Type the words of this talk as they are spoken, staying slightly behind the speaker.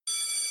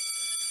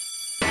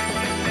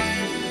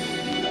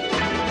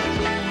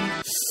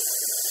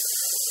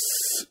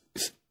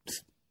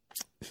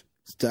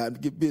Time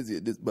to get busy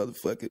at this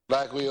motherfucker.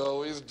 Like we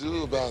always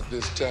do about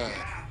this time.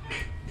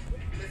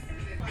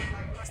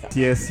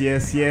 Yes,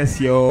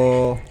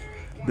 yo.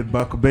 The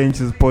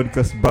Backbenchers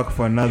podcast back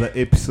for another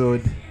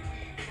episode.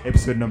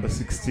 Episode number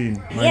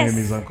 16. My name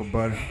is Uncle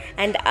Bar.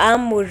 And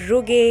I'm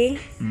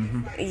Muruge.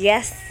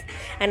 Yes,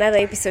 another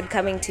episode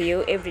coming to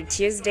you every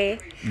Tuesday.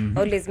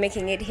 Always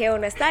making it here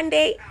on a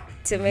Sunday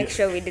to make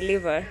sure we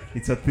deliver.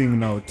 It's a thing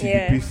now,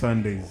 TDP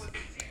Sundays.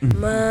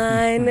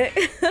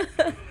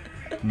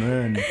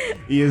 Man,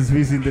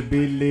 ESV's in the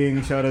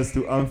building. Shout outs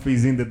to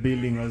Amphi's in the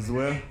building as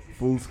well.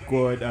 Full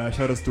squad.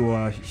 Shout outs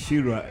to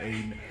Shira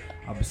in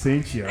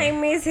absentia. I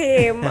miss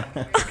him.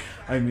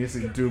 I miss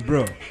him too,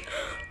 bro.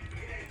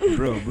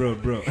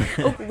 Bro.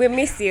 We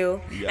miss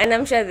you. Yeah. And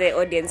I'm sure the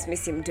audience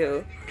miss him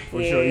too.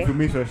 For sure. If you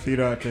miss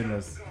Washira, tell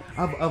us.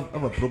 I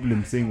have a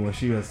problem saying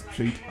Washira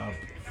straight up.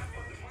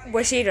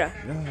 Washira.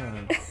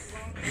 Yeah.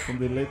 From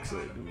the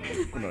lakeside.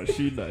 Kuna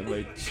shida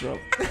like shrub.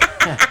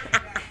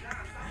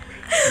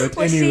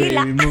 But anyway,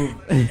 we move.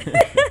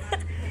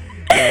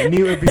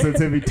 New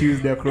episodes every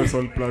Tuesday across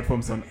all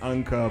platforms on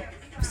Anchor,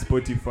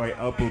 Spotify,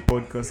 Apple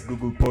Podcasts,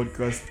 Google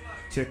Podcasts.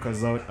 Check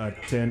us out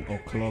at 10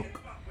 o'clock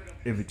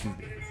every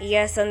Tuesday.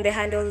 Yes, and the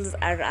handles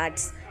are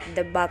at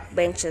the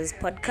Backbenchers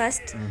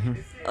podcast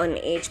on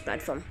each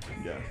platform.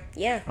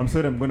 Yeah. I'm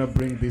sorry I'm going to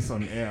bring this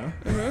on air.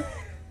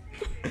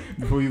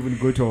 Before we even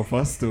go to our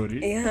first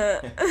story.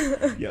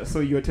 Yeah,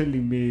 so you're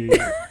telling me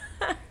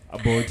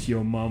about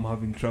your mom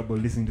having trouble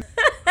listening to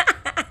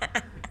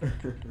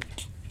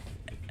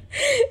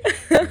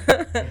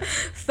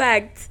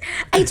Facts.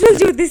 I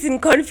told you this in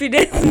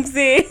confidence.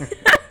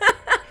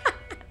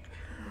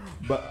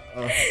 But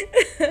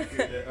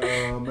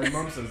my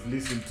mom has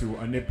listened to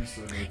an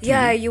episode or two.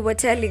 Yeah, you were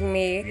telling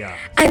me. Yeah.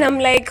 And I'm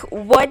like,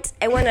 what?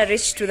 I want to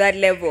reach to that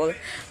level.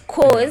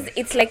 Cause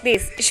it's like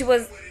this.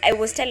 I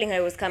was telling her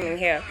I was coming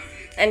here.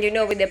 And you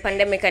know, with the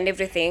pandemic and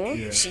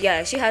everything, she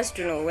has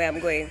to know where I'm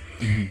going.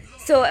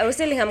 So I was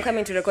telling her I'm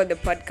coming to record the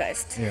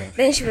podcast. Yeah.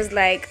 Then she was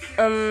like,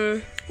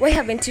 why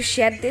haven't you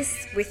shared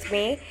this with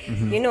me?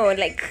 You know,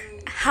 like,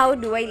 how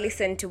do I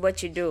listen to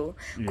what you do?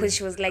 Because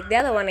she was like, the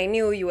other one I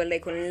knew you were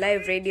like on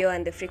live radio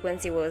and the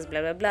frequency was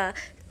blah, blah, blah.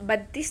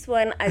 But this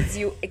one, as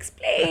you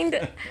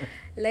explained,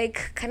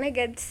 like, can I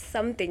get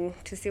something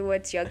to see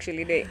what you're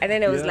actually doing? And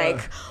then I was like,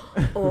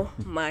 oh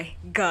my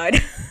God.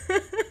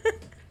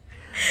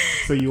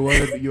 So you're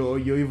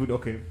even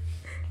okay.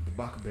 The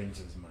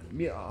backbenchers, man.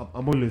 Me,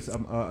 I'm always.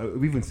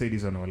 We even said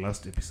this on our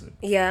last episode.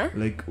 Yeah.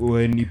 Like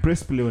when you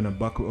press play on the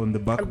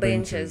Benchers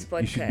backbenchers,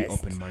 podcast. you should be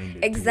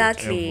open-minded.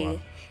 Exactly. To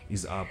whatever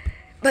is up.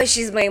 But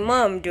she's my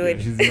mom,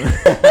 dude.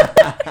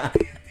 Yeah,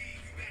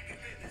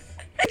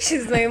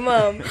 She's my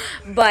mom.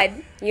 But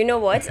you know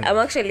what? I'm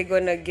actually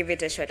gonna give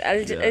it a shot.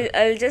 I'll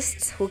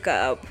just hook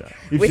her up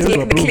with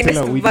the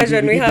cleanest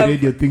version we have. We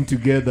did the radio thing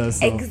together.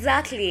 So.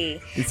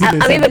 Exactly. It's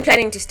I'm even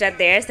planning to start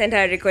there. Send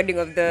her a recording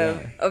of the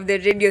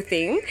radio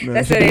thing. No,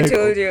 that's what I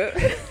told you.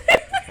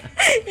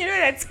 You know,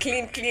 that's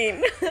clean.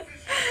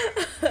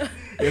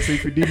 Yeah, so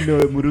if you didn't know,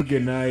 Muruge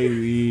and I,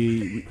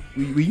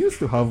 we used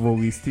to have, or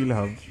we still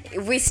have.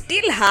 We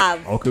still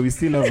have. Okay, we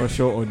still have a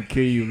show on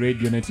KU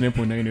Radio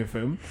 99.9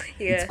 FM.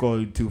 Yeah. It's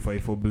called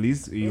 254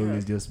 Bliss. We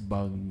always just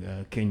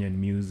bang Kenyan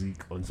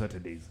music on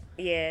Saturdays.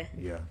 Yeah.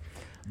 Yeah.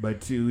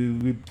 But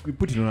we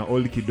put it on our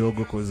old kidogo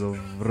because of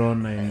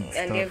Rona and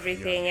stuff.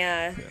 Everything,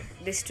 yeah.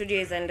 The studio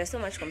is under so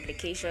much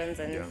complications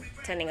and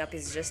turning up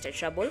is just a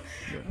trouble.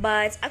 Yeah.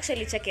 But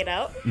actually check it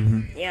out.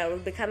 Yeah, we'll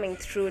be coming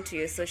through to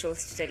your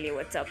socials to tell you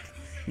what's up.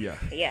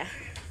 Yeah.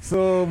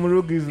 So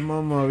Murugi's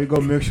mama, we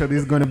gonna make sure this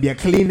is gonna be a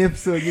clean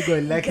episode. You're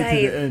gonna like Guys,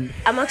 it to the end.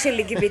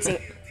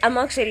 I'm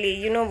actually,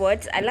 you know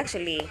what? I'll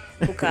actually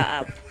hook her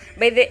up.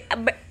 By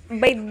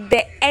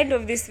the end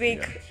of this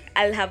week,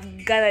 I'll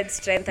have gathered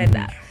strength and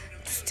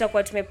talk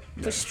what may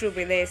push through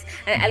with this.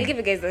 And I'll give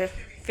you guys the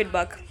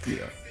feedback.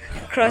 Yeah.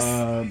 Cross.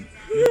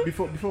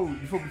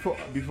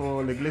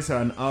 Before like let's say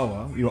an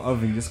hour, we were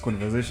having this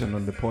conversation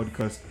on the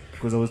podcast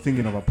because I was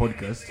thinking of a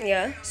podcast.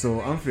 Yeah.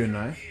 So Amphi and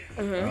I,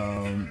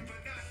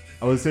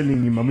 I was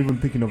telling him I'm even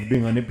thinking of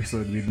doing an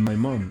episode with my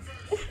mom.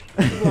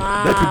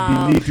 Wow. That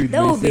would be lit with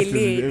that my would be sisters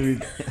and lit.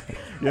 everything.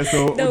 Yeah,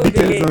 so That would be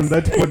details lit. on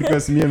that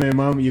podcast, me and my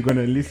mom, you're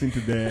gonna listen to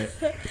the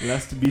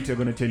last bit. I'm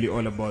gonna tell you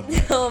all about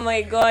that. Oh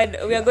my God,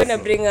 we are gonna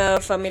bring a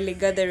family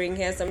gathering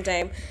here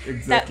sometime.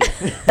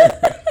 Exactly.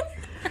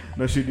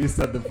 Now should we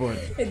start the pod?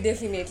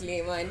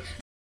 Definitely, man.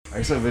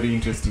 I saw a very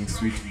interesting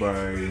tweet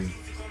by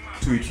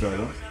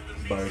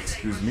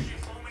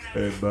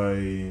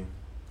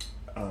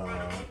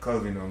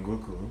Calvin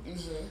Wangoku,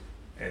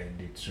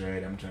 and it's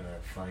right. I'm trying to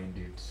find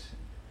it.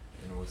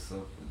 And what's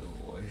up with the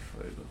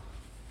Wi-Fi though?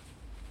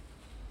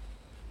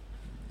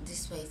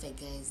 This Wi-Fi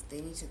guys,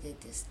 they need to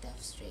get this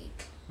stuff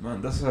straight.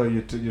 Man, that's how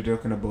you're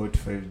talking about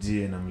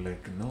 5G, and I'm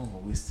like,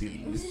 no, we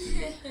still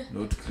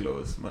not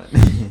close, man.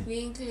 We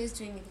ain't close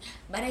to it,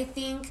 but I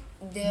think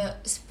the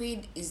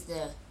speed is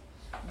there.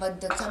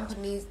 But the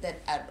companies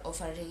that are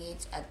offering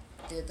it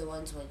they're the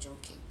ones who are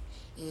joking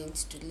in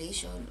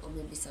installation or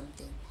maybe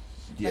something.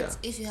 Yeah. But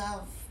if you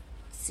have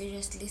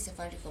seriously,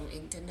 Safaricom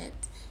internet,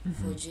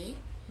 4G,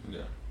 Yeah.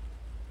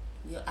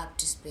 you're up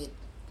to speed.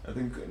 I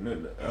think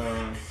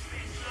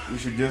we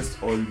should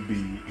just all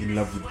be in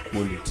love with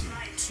quality.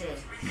 True.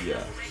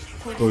 Yeah.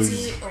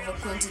 Quality over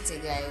quantity,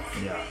 guys.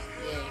 Yeah.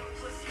 Yeah.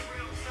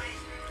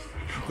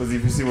 Because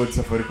if you see what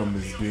Safaricom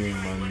is doing,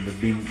 man,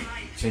 they've been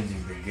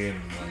changing the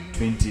game, man,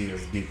 20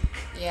 years deep.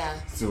 Yeah.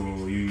 So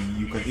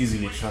you can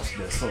easily trust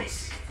their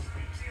source.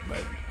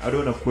 But I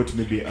don't want to quote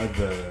maybe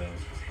other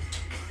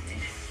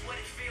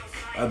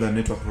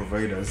network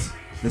providers.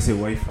 Let's say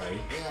Wi-Fi.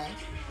 Yeah.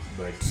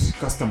 But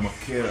customer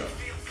care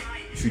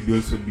should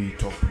also be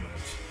top notch.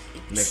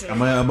 Like, True.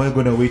 am I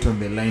gonna wait on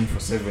the line for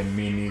 7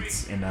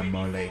 minutes and I'm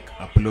like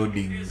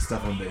uploading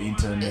stuff on the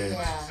internet?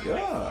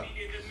 Yeah.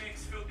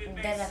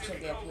 That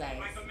actually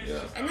applies.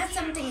 Yeah. And that's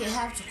something you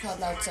have to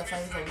call out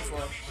Safaricom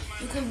for.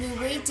 You can be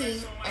waiting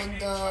on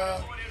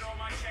the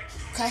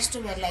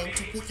customer line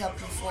to pick up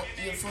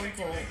your phone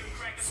call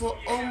for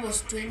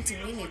almost 20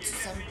 minutes or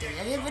something.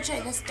 Have you ever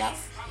tried that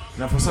stuff?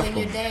 Now for When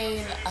you Safaricom, dial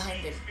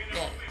 100.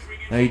 Yeah.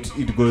 now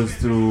it goes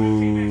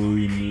through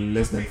in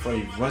less than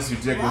 5. Once you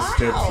take the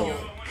steps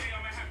of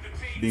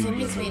being For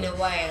me, it's been a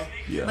while.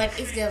 Yeah. But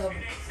if they have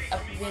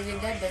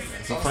upgraded that,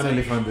 that's So awesome.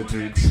 finally found the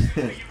trick.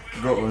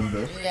 Go on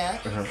though. Yeah.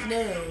 Uh-huh.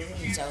 No,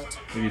 reach out.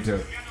 Let me tell.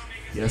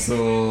 Yeah,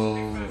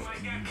 so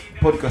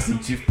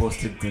podcasting chief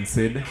posted and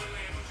said,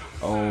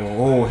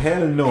 oh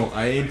hell no,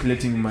 I ain't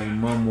letting my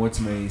mom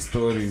watch my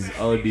stories.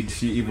 How did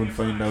she even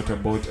find out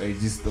about IG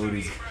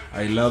stories?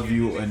 I love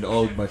you and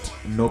all, but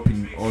nope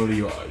in all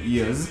your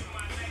ears.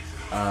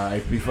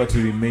 I prefer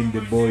to remain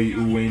the boy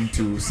who went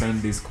to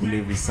Sunday school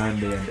every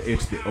Sunday and ate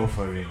the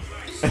offering.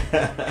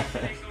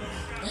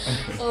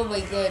 Oh my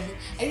god.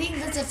 I think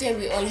that's a fear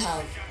we all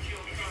have.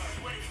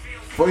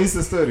 For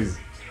Insta stories.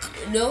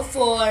 No,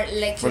 for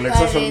like For your like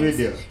social parents.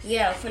 media.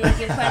 Yeah, for like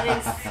your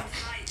parents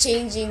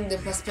changing the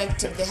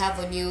perspective they have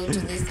on you to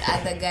this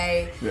other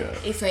guy. Yeah.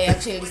 If I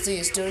actually saw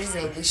your stories,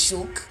 I'll be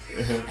shook,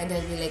 and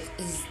I'll be like,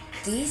 is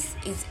this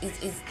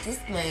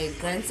my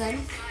grandson?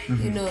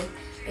 Mm-hmm. You know,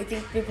 I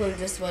think people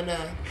just wanna.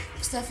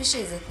 Selfish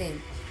is a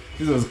thing.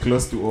 This was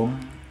close to home.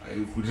 I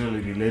could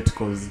really relate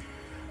because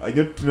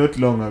not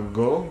long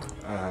ago,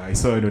 I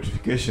saw a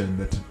notification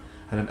that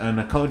an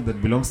account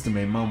that belongs to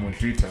my mom on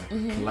Twitter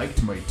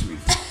liked my tweet.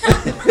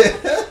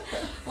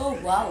 Oh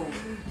wow.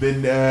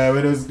 Then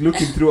when I was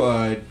looking through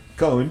her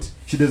account,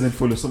 she doesn't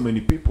follow so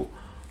many people.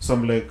 So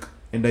I'm like,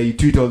 and I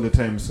tweet all the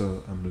time,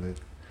 so I'm like,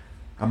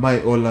 am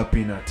I all up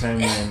in her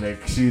timeline?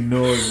 Like she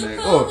knows, like,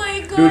 Oh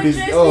my God, do this,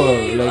 that's oh,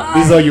 who you like are.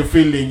 this is how you're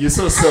feeling. You're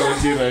so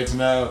salty right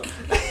now.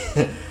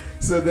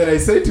 So then I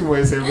say to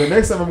myself, the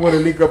next time I'm gonna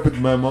link up with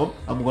my mom,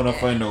 I'm gonna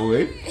find a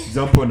way,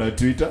 jump on her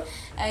Twitter,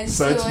 And see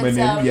search my what's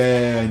name,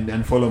 up.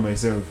 and follow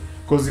myself.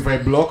 Because if I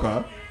block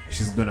her,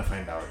 she's gonna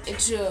find out.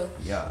 True.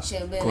 Yeah.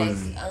 She'll be like,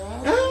 'Cause,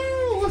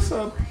 what's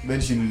up? Then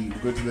she'll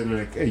go to them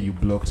like, hey, you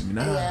blocked me.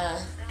 Nah. yeah.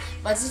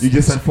 But if You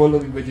just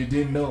unfollowed me, but you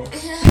didn't know.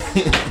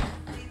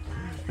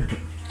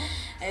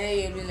 and then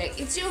you'll be like,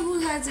 it's you who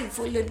hasn't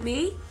followed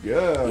me.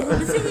 Yeah. You'll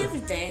be saying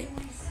everything.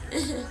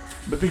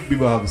 But I think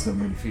people have so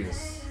many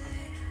fears.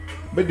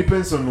 But it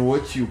depends on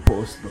what you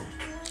post, though.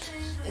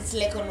 It's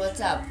like on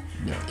WhatsApp.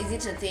 Yeah. Is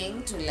it a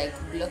thing to like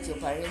block your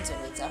parents on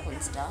WhatsApp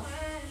and stuff?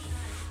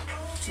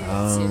 To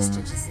not see your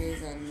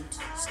statuses and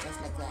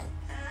stuff like that.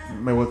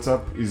 My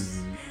WhatsApp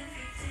is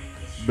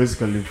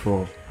basically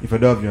for, if I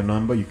don't have your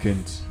number, you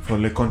can't. For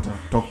like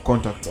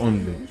contacts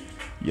only.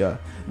 Yeah.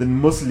 Then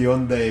mostly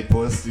on there I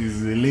post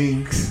is the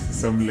links.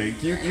 Some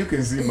like, you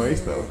can see my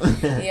stuff.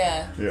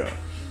 Yeah. Yeah.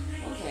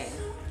 Okay.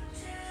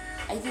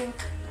 I think,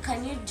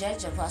 can you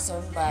judge a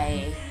person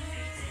by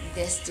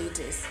their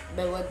status,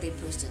 by what they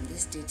post on their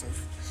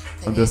status?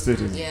 Can On their you-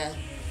 status? Yeah.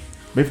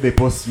 But if they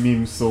post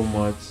memes so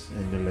much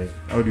and you're like,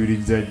 how do you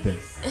judge them?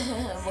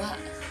 Well,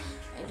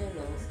 I don't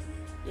know.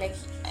 Like,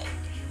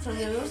 from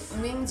the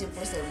memes you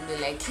post, I'll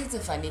be like, he's a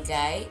funny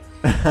guy.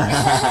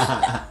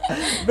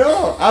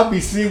 No, I'll be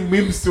seeing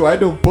memes too. I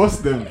don't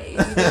post them. You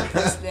don't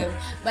post them,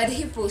 but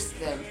he posts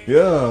them.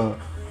 Yeah.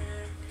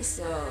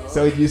 So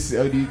So how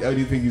do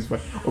you think he's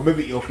funny? Or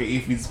maybe okay,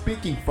 if he's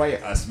speaking fire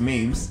as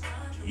memes,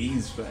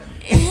 he's funny.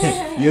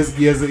 he has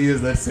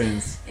that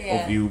sense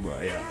Yeah. of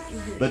humor. Yeah,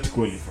 that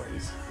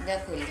qualifies.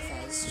 that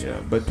qualifies. Yeah,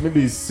 but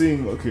maybe he's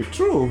saying okay,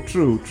 true,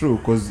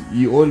 because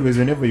you always,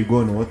 whenever you go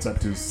on WhatsApp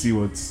to see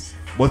what's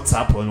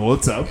up on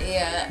WhatsApp,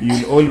 Yeah.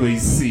 you'll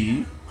always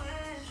see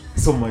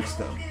so much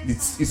stuff.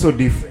 It's so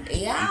different.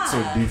 Yeah. It's so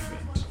different.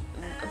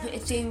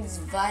 Things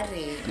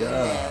vary.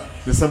 Yeah.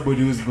 There's somebody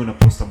who's gonna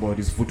post about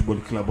his football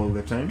club all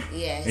the time.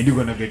 Yes. And you're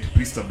gonna get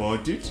pissed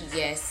about it.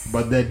 Yes.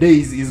 But the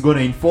days he's gonna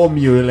inform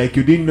you like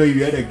you didn't know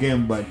you had a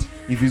game, but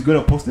if he's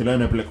gonna post the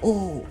lineup like,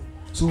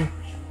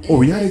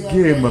 we had a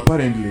game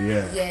apparently,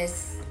 yeah.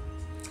 Yes.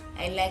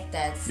 I like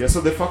that. Yeah,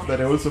 so the fact that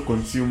I also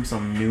consume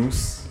some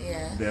news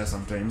Yeah. there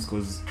sometimes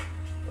because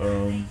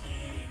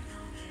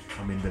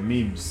the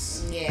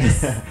memes.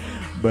 Yes.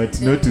 But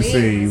The not to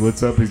say memes.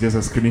 WhatsApp is just a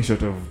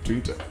screenshot of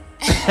Twitter.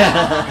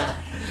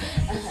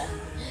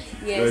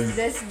 Yes,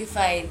 that's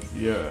defined.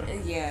 Yeah.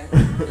 Yeah.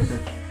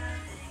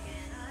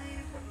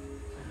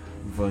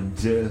 Van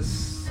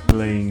Jess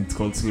playing. It's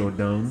called Slow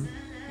Down.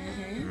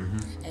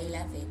 I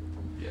love it.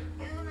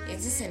 Yeah.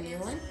 Is this a new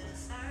one?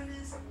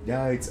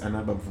 Yeah, it's an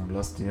album from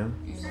last year.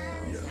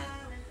 Yeah.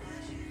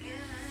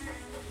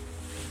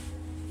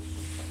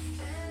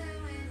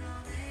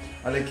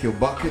 I like your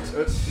bucket.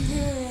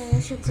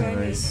 It's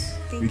nice.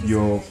 With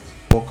your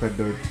polka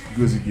dot.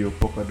 Goes with your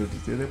polka dot.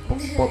 Is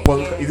it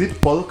polka? Is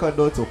it polka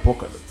dots or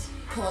polka dots?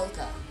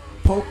 Polka.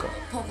 Polka.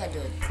 Polka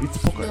dot. It's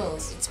polka No,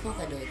 dots. it's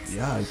polka dots.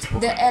 Yeah, it's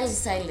polka The L is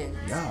silent.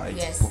 Yeah, it's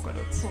yes. polka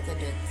dots. Polka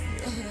dots.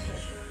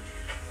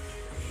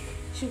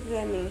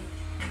 Shukrani.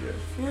 Yeah.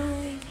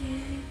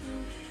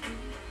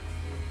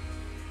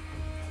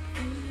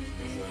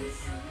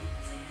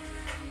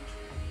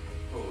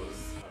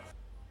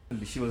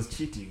 She was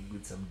cheating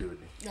with some dude.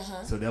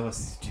 So there was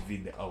CCTV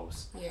in the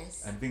house.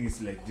 Yes. I think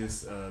it's like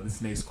just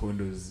this nice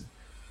condos.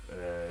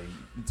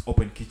 It's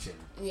open kitchen.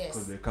 Yes.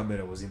 Because the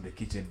camera was in the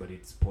kitchen, but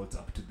it spots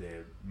up to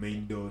the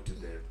main door to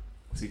the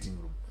sitting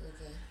room.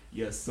 Okay.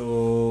 Yeah.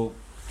 So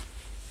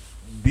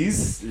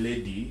this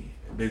lady,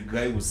 the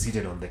guy was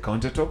seated on the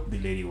countertop. The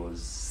lady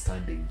was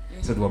standing.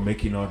 So they were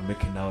making out.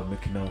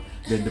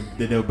 Then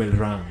the doorbell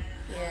rang.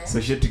 Yeah.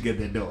 So she had to get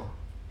the door.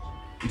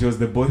 It was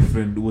the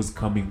boyfriend who was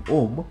coming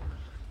home,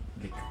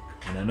 like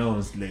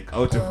unannounced, like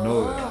out of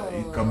nowhere.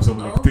 He comes home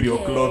like 3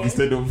 o'clock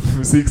instead of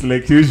 6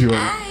 like usual.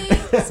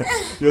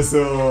 Yeah,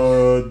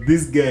 so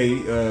this guy,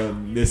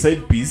 the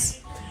side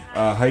piece,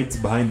 hides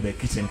behind the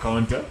kitchen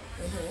counter.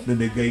 Then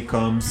the guy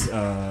comes,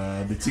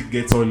 the chick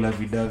gets all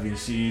lovey-dovey and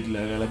shit,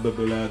 blah, blah,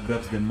 blah,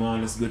 grabs the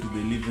man, let's go to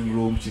the living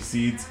room, she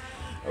sits.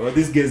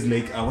 This guy's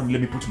like,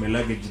 let me put my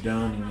luggage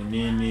down.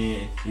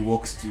 He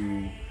walks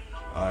to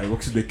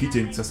the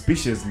kitchen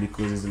suspiciously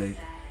because he's like,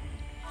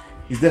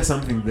 is there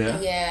something there?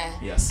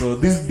 Yeah. So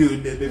this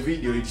dude, the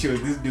video it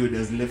shows this dude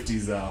has left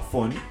his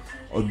phone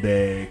on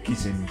the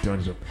kitchen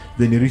countertop.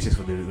 Then he reaches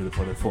for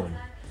the phone.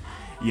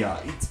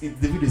 Yeah, the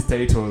video is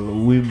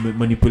titled "Women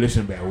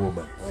Manipulation by a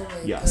Woman." Oh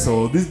my Yeah, God.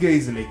 so this guy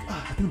is like,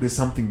 I think there's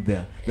something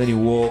there. Then he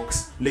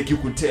walks, like you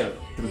could tell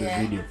through the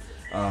video.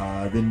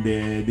 Then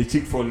the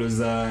chick follows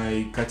her,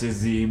 he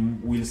catches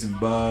him, wheels him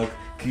back,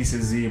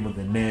 kisses him on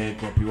the neck,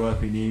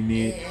 wapi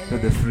nini, to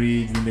the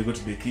fridge, then they go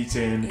to the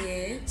kitchen.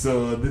 Yeah.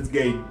 So this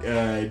guy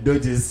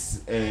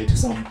dodges to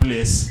some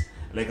place,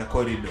 like a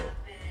corridor.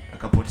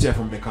 Akapotea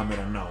from the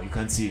camera now, you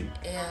can't see him.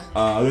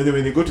 Yeah. Then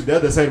when they go to the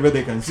other side where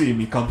they can see him,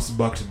 he comes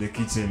back to the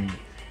kitchen,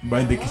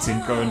 behind the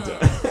kitchen counter.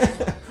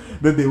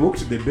 Then they walk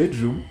to the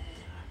bedroom.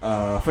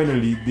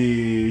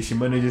 Finally, she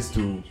manages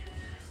to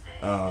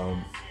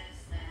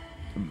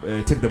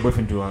take the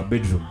boyfriend to her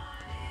bedroom.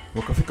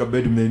 Wakafika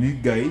bedroom, then this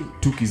guy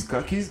took his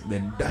car keys,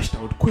 then dashed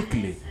out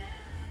quickly.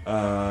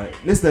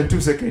 Less than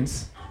 2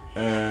 seconds,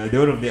 the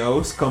owner of the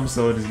house comes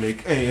out, is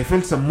like, hey, I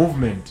felt some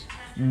movement.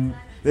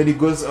 Then he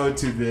goes out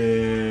to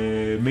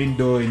the main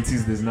door and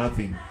sees there's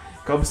nothing.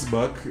 Comes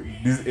back,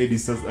 this lady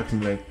starts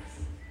acting like,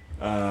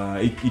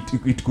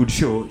 it could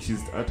show,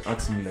 she's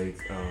acting like,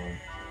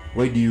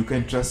 why do you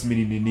can't trust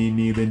me,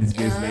 nini? Then this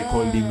guy's like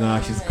holding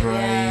her, she's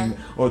crying,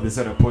 or they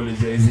start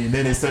apologizing,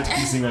 then they start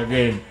kissing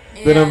again.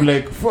 Then I'm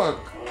like, fuck.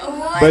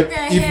 But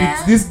if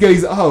it's this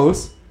guy's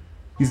house,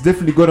 he's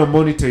definitely gonna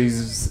monitor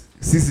his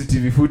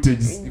CCTV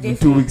footage in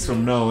 2 weeks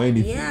from now or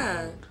anything.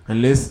 Yeah.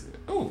 Unless,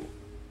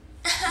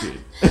 shit.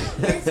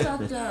 That's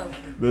fucked up.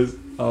 There's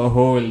a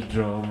whole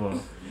drama.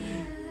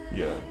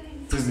 Yeah.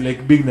 So it's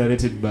like being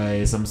narrated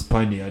by some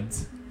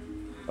Spaniards.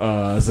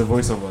 As a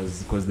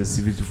voiceovers because the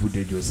CCTV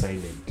footage was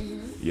silent.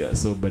 Yeah,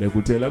 so but I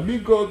could tell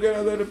amigo get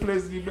another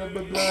place, blah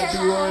blah blah,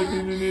 do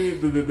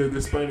what,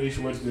 the Spanish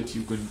words that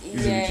you can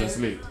easily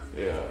translate.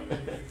 Yeah.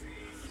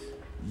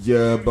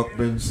 Yeah,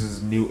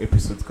 Backbench's new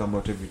episodes come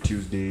out every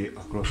Tuesday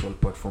across all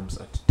platforms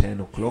at 10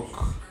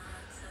 o'clock.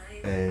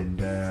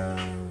 And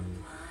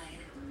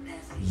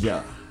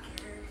yeah,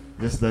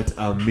 just that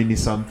mini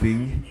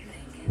something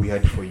we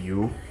had for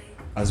you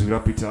as we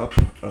wrap it up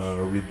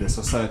with the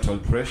societal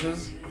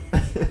pressures.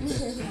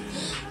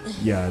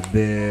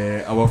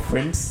 Yeah, our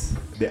friends,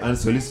 the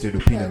Unsolicited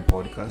Opinion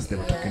podcast, they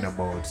were talking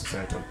about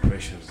societal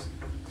pressures.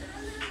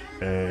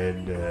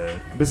 And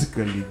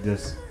basically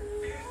just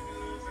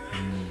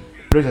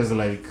pressures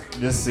like,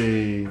 just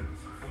say,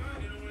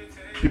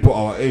 people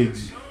our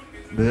age,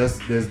 there's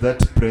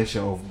that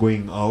pressure of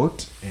going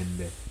out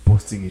and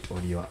posting it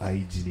on your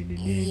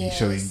IG,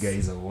 showing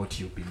guys what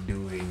you've been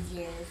doing.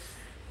 Yes.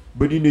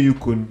 But you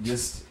could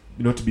just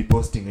not be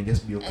posting and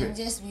just be okay. And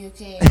just be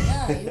okay.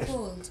 Yeah, you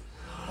could.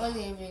 All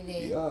every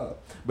day. Yeah.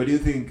 But do you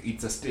think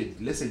it's a stage?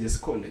 Let's say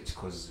just college,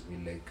 because we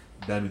like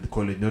done with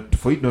college. Not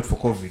for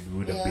COVID, we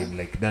would have been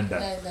like done.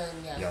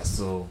 Yeah.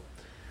 So,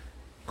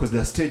 because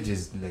there are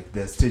stages,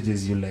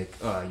 you like,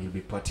 you'll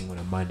be partying on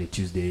a Monday,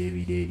 Tuesday,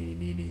 every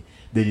day,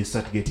 then you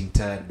start getting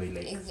tired by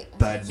like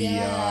third year,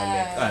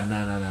 like,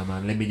 nah,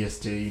 man, let me just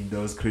stay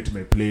indoors, create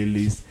my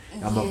playlist.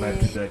 I'm a vibe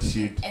to that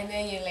shit. And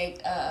then you're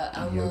like,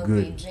 I'm You're gonna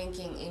good. be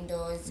drinking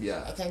indoors.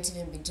 Yeah. I can't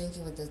even be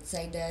drinking with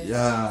outsiders.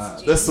 Yeah,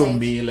 that's so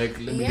me. Like,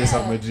 let me just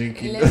have my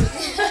drink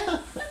indoors.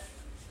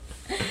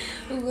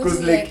 We're Because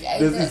to like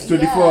it's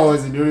 24 yeah.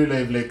 hours in your real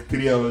life, like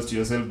 3 hours to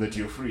yourself that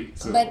you're free.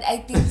 So But I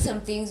think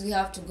some things we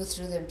have to go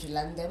through them to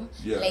learn them.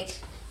 Yeah. Like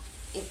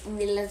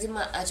ni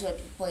lazima at what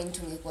point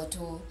ungekuwa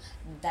tu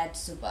that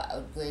super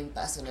outgoing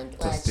person and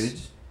it's a stage.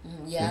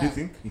 Yeah. Do you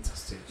think it's a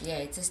stage? Yeah,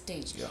 it's a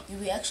stage. Yeah. You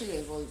will actually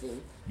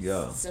evolving.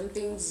 Yeah. Some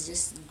things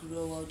just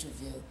grow out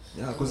of you.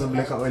 Yeah, because I'm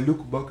like, I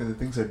look back at the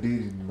things I did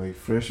in my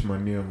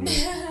freshman year. I'm like,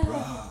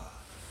 bruh.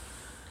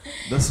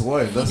 That's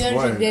why. That's you don't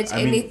why. regret I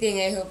mean, anything,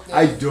 I hope.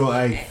 I don't.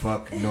 I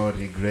fuck no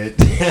regret.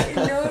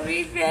 No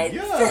regrets.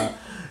 Yeah.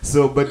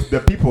 So, but the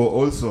people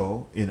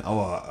also in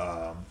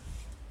our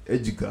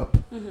age gap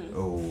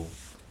or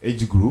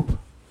age group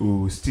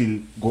who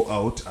still go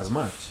out as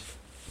much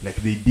like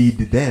they did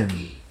then.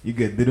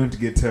 They don't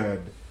get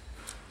tired.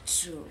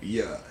 True.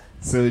 Yeah.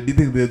 So do you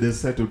think that the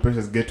societal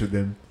pressures get to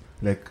them?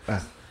 Like, I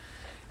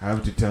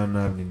have to turn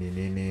up.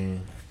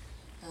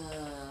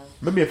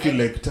 Maybe I feel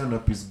like turn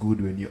up is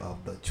good when you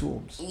have the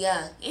chums.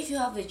 Yeah, if you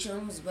have a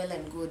chums, well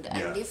and good.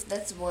 Yeah. And if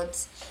that's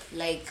what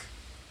like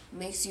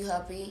makes you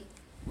happy,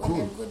 well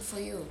Cool. and good for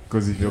you.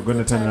 Because if you're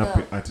gonna turn up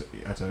on a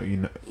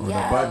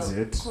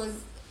budget, because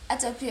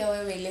hata pia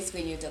wewe less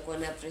when utakuwa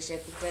na pressure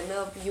to turn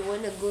up, you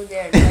want to go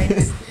there and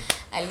find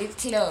a lit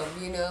club,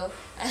 you know,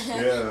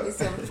 Yeah. with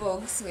some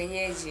folks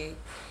wenyeji.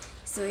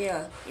 So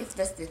yeah, if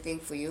that's the thing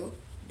for you,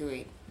 do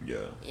it.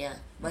 yeah.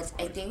 But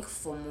I think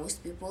for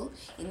most people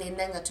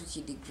inaendanga tu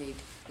kidegrade,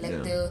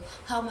 like Yeah.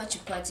 how much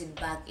you partied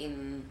back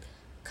in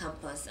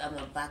campus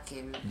back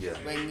in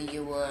when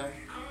you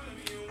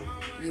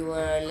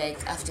were like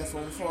after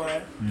form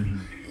 4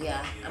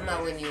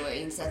 ama when you were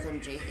in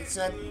secondary, it's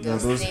not the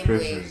those same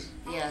pressures.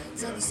 way. Yeah,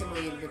 it's not the same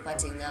way you'll be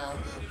partying now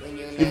when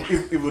you're like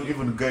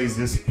Even guys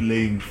just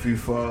playing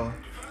FIFA,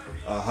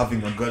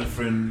 having a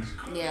girlfriend.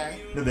 yeah.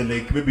 No, they're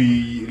like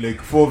maybe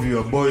like 4 of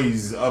your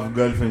boys have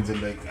girlfriends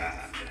and like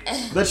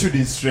that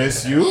shouldn't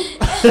stress you.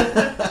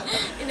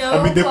 You know,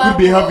 I mean, they could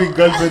be having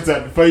girlfriends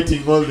and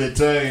fighting all the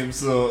time,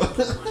 so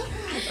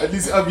at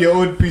least have your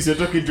own peace. You're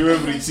talking to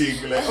every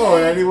chick, like, oh,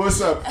 Nani,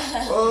 what's up?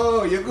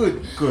 Oh, you're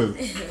good, cool.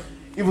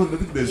 Even I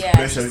think there's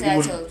pressure.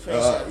 Even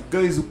pressure.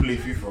 guys who play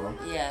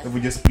FIFA, Yeah. if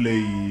we just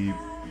play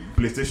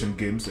PlayStation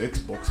games,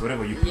 Xbox,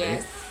 whatever you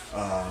play,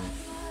 Yes.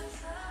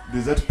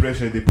 there's that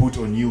pressure they put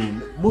on you,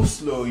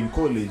 mostly in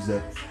college,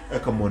 that,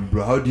 come on,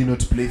 bro, how do you not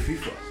play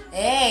FIFA?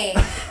 Hey,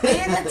 but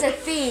yeah, that's a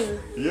thing.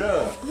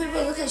 Yeah.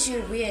 People look at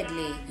you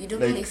weirdly. You don't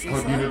Like, play FIFA.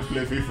 how do you not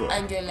play FIFA?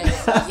 And you're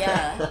like,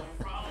 yeah.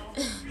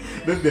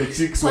 Then the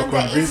chicks were Wonder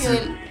if convinced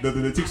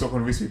you'll- the chicks were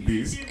convinced with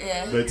this.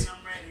 Yeah. That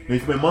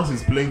if my man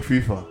is playing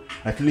FIFA,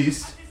 at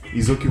least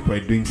he's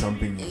occupied doing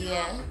something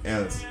Yeah.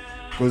 else.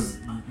 Because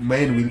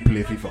men will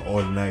play FIFA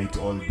all night,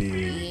 all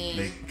day.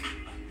 Yeah. Like,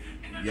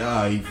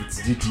 yeah, if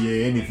it's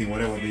GTA, anything,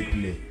 whatever they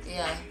play.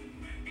 Yeah.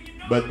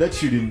 But that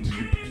shouldn't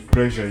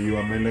pressure you.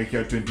 I mean, like,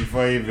 you're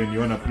 25 and you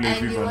wanna play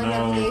And you FIFA wanna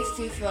now.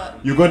 play FIFA.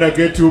 You're gonna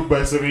get hooked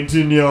by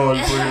 17-year-old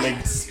for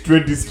like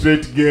 20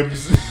 straight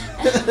games.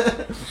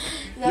 The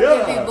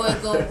Yeah. baby boy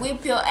go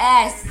whip your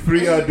ass.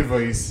 Free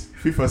advice.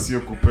 FIFA sio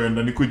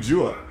kupenda, ni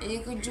kujua.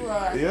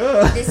 Nikujua.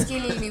 Yeah. The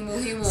skill ni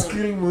muhimu.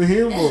 Skill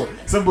muhimu.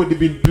 Somebody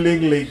been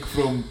playing like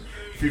from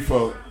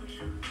FIFA.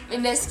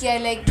 Unasikia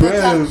like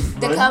 12,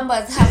 the man.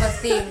 Kambas have a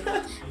thing.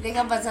 The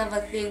Kambas have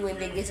a thing when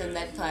they get on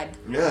that pad.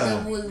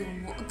 Yeah. They will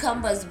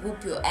Kambas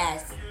whoop your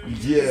ass.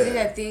 Is it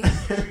Yeah. a thing?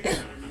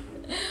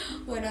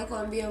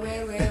 Wanakuambia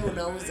wewe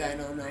unauza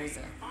na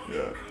unauza.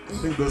 Yeah. I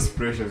think those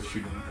pressures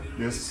should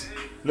just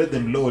let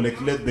them low,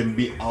 like let them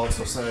be out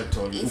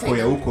societal. If Uko I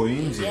ya don't- uko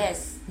nje.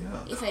 Yes.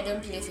 Yeah. If I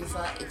don't play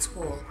FIFA, it's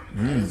cool.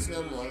 And it's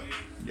normal.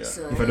 Yeah.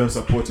 So If I don't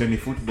support any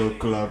football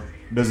club,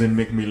 doesn't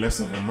make me less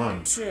of a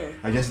man. True.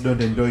 I just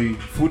don't enjoy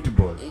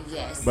football.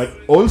 Yes. But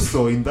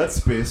also in that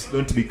space,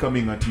 don't be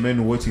coming at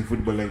men watching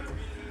football like,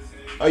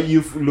 are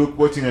you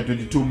watching at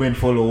 22 men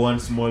follow one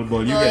small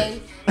ball? You get?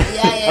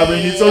 Yeah. I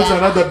mean, it's also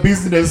another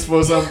business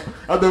for some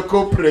other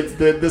corporates,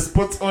 the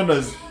sports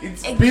owners.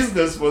 It's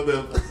business for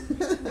them.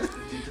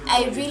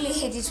 I really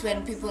hate it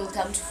when people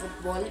come to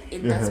football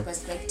in that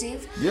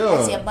perspective. Yeah.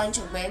 I see a bunch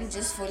of men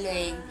just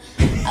following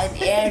an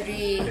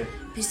airy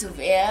piece of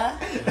air.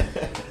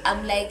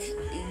 I'm like,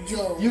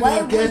 yo, You why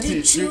don't get would you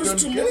it. You choose don't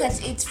to get look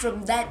at it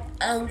from that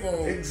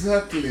angle?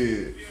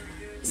 Exactly.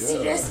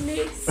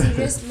 Seriously.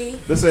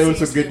 That's why I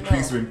also Seriously, get no.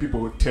 pissed when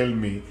people tell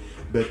me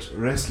that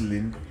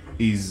wrestling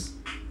is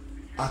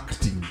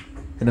acting.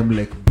 And I'm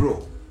like,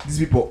 bro, these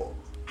people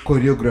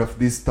choreograph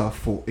this stuff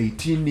for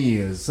 18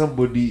 years.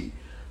 Somebody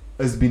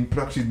has been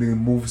practicing the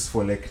moves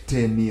for like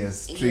 10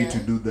 years straight to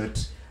do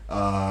that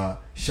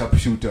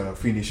sharpshooter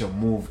finisher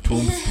move,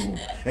 tombstone.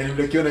 And I'm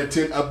like,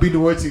 I've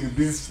been watching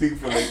this thing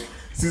for like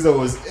since I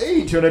was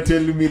 8. You wanna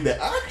tell me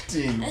the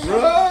acting,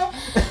 bro?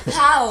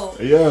 How?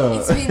 Yeah.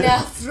 It's been a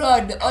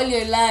fraud all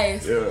your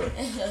life.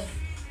 Yeah.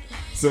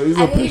 So is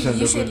Are a they pressure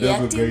usually the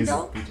acting guys.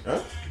 though?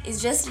 Huh?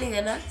 Is wrestling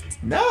an act?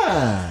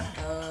 Nah.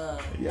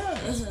 Yeah,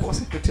 it's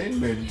sports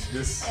entertainment.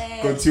 Just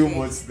consume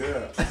what's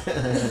there.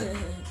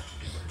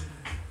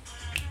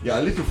 Yeah,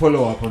 a little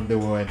follow up on the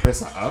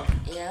M-Pesa app.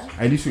 Yeah.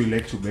 I literally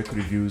like to make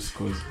reviews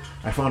because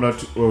I found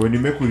out when you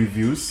make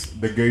reviews,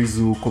 the guys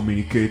who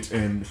communicate,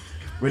 and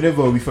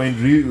whenever we find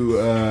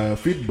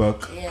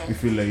feedback, Yeah. we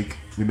feel like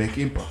we make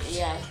impact.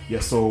 Yeah. Yeah,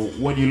 so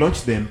when you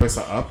launch the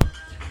M-Pesa app,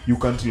 you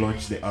can't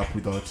launch the app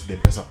without the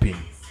M-Pesa pin.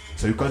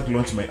 So you can't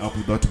launch my app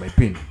without my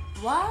pin.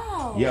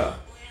 Wow. Yeah.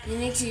 You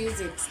need to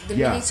use it the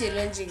Yeah. minute you're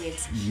launching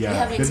it. You Yeah,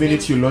 have the it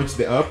minute in- you launch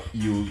the app,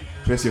 you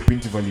press your pin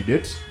to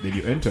validate, then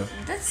you enter.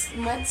 That's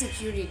mad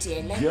security.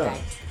 I like Yeah. that.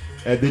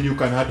 And then you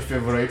can add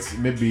favorites,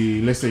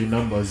 maybe let's say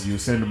numbers you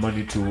send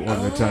money to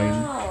all the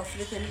time. Oh,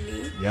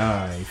 frequently.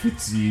 Yeah, if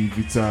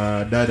it's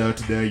a dad out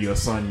there, your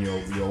son,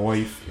 your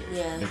wife,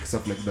 Yeah. like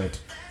stuff like that.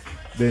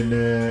 Then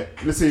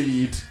let's say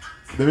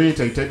the minute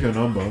I type your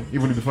number,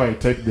 even before I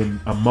type the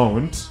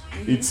amount,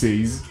 it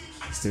says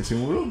Stacey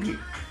Murugi.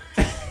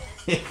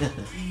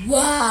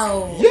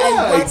 Wow. I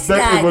Yeah, want it's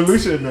that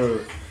evolution. I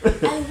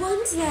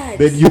want that.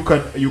 Then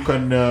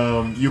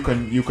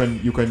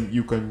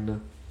you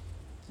can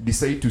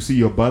decide to see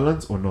your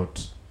balance or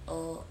not.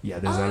 Oh. Yeah,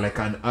 there's like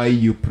an eye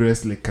you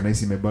press, like, can I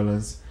see my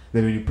balance?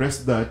 Then when you press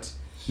that,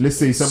 let's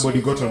say somebody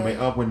Shows got on my you.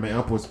 app when my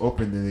app was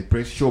open, then they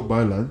press show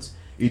balance,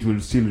 it will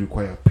still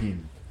require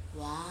PIN.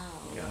 Wow.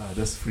 Yeah,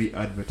 that's free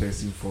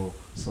advertising for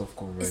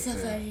Softcom right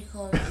there.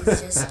 Safaricom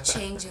is just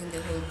changing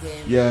the whole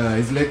game. Yeah,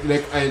 it's like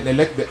I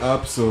like the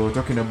app, so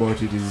talking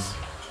about it is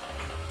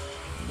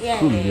Yeah,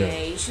 cool, yeah, yeah.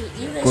 yeah. You should.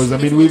 You guys because I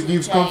should mean definitely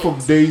we've try come from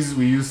it. days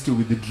we used to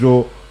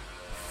withdraw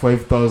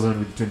 5,000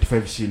 with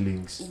 25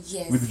 shillings.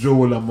 Yes.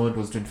 Withdrawal amount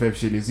was 25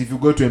 shillings. If you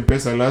go to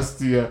M-Pesa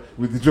last year,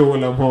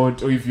 withdrawal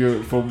amount, or if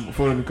you're from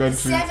foreign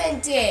country,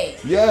 70.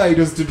 yeah, it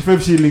was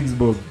 25 shillings,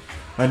 Bob,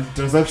 and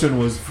transaction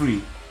was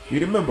free. You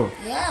remember?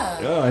 Yeah.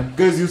 Yeah, and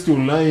guys used to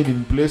line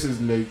in places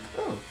like.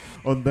 Oh.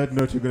 On that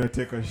note, we're gonna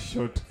take a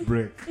short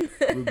break.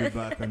 We'll be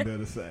back on the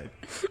other side.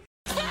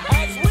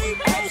 As we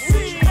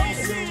proceed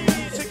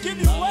to give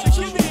you what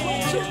you need.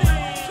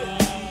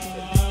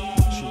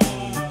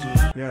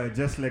 Yeah,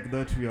 just like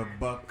that, we are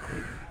back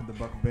at the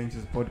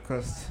Backbenchers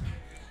podcast.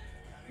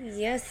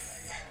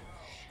 Yes.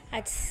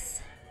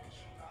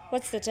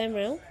 What's the time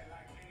now?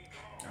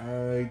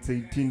 It's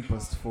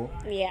 4:18.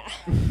 Yeah.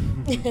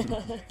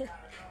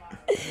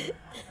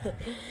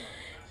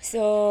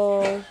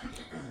 So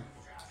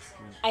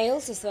I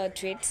also saw a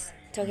tweet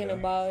talking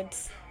about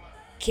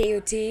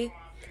KOT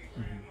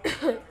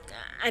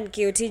and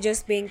KOT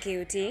just being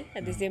KOT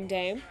at the same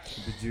time.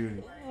 The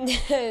jury.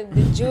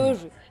 The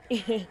jury.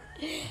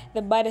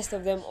 The baddest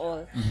of them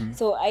all.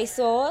 So I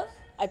saw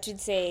a tweet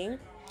saying,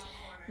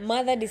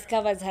 mother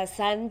discovers her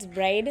son's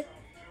bride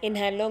in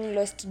her long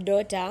lost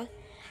daughter.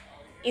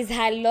 Is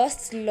her long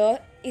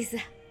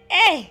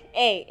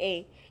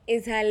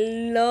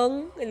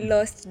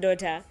lost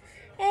daughter.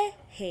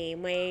 Hey,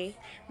 my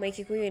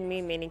Kikuyu in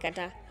me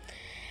imenikata.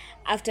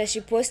 After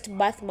she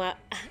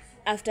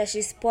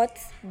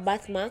spots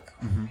birthmark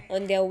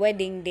on their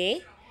wedding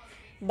day,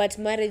 but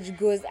marriage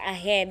goes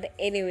ahead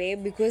anyway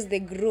because the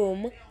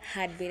groom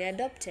had been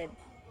adopted.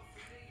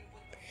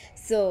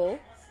 So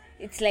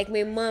it's like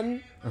my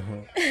mom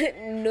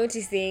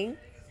noticing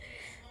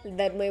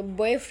that my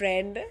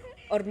boyfriend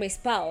or my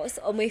spouse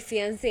or my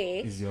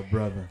fiancé Is your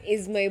brother?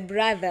 is my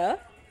brother,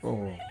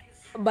 Oh,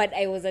 but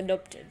I was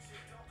adopted.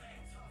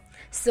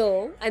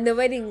 So, and the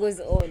wedding goes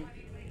on.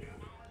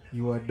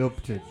 you were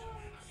adopted.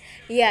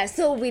 Yeah,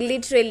 so we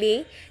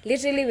literally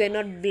we're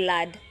not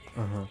blood.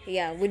 Uh-huh.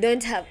 Yeah, we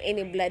don't have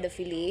any blood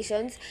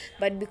affiliations,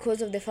 but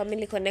because of the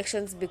family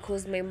connections,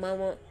 because my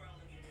mama,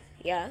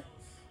 yeah.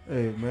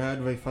 Hey, my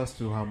advice first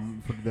to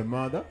for the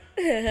mother,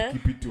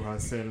 keep it to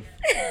herself.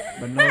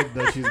 But now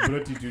that she's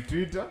brought it to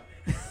Twitter,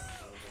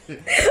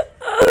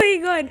 Oh my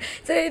god.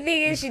 So the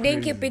thing is, she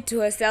didn't keep crazy. it to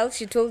herself.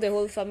 She told the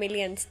whole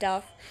family and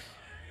stuff.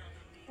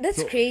 That's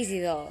So- crazy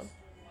though.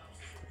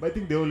 but I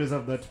think they always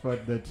have that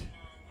part that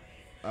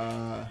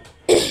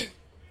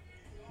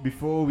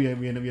before we are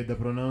the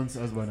pronounced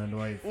husband and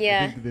wife.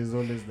 Yeah. I think there's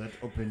always that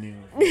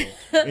opening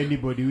for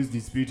anybody who's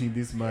disputing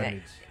this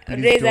marriage.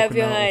 Please Raise talk up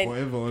your now or hand.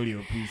 forever hold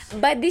your peace.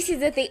 But this is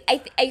the thing.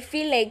 I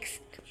feel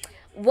like,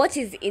 what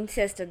is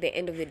incest at the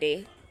end of the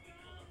day?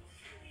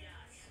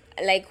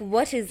 Like,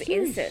 what is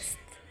incest?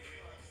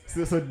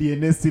 So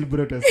DNA still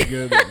brought us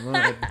together.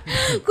 Man.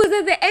 Because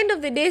at the end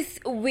of the day,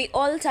 we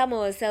all term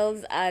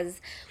ourselves as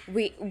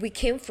we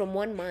came from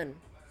one man,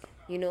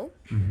 you know?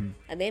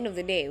 At the end of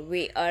the day,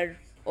 we are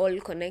all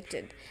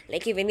connected.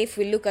 Like, even if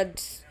we look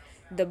at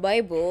the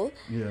Bible,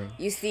 Yeah.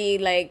 you see,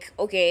 like,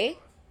 okay,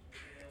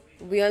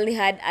 we only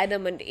had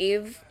Adam and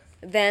Eve.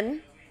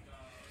 Then,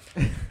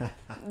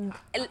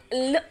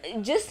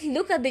 just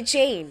look at the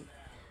chain.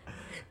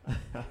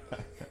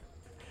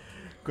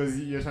 Because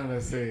you're trying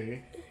to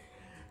say,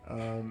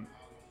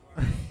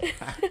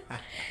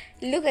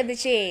 Look at the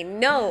chain.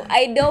 No,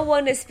 I don't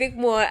want to speak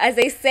more. As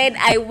I said,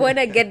 I want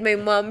to get my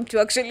mom to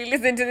actually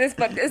listen to this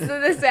podcast. So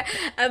that's why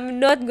I'm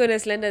not going to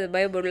slander the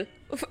Bible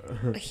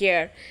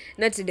here.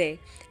 Not today.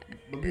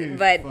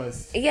 But,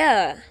 first,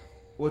 yeah.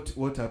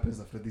 what happens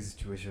after this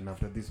situation,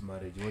 after this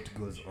marriage? What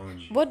goes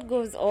on? What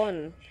goes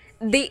on?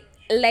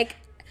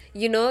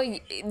 you know,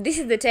 this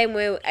is the time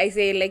where I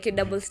say like your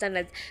double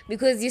standards,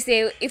 because you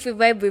say if we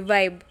vibe, we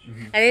vibe,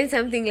 and then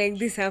something like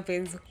this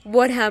happens.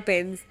 What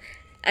happens?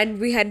 And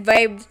we had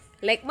vibed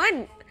like,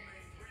 man,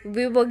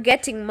 we were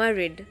getting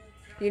married,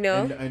 you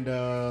know. And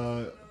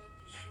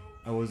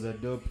I was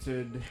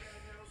adopted.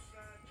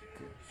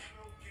 Okay.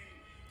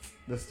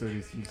 That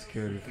story seems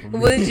scary for me.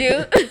 Would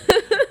you?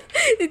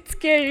 It's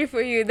scary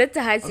for you. That's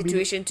a hard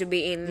situation to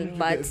be in,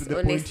 but the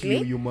honestly,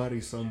 point you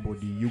marry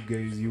somebody,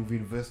 you've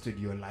invested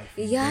your life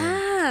in them.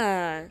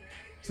 yeah.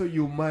 So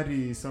you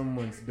marry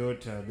someone's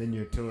daughter, then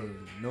you're told,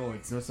 no,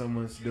 it's not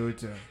someone's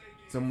daughter.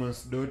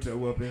 Someone's daughter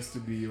who happens to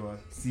be your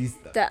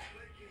sister.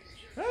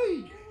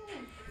 Hey,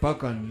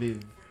 pack and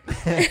live.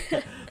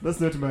 That's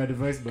not my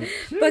advice, but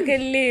Fuck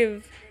and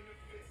live.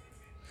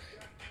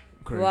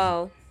 crazy.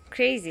 Wow,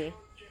 crazy.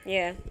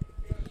 Yeah.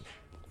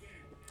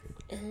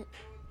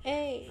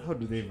 Hey, How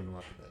do they even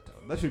work that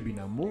out? That should be in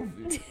a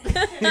movie.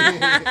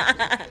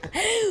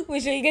 we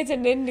shall get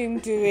an ending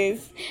to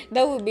this.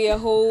 That would be a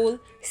whole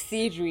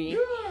series.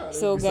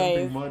 So, There'll be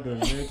guys, something mad on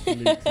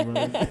Netflix,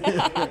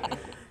 man.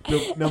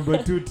 Look,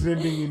 number 2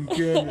 trending in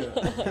Kenya.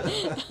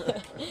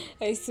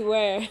 I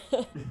swear.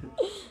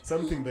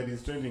 Something that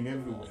is trending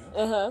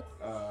everywhere.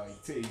 It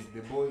says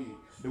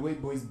the way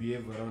boys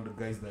behave around the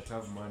guys that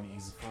have money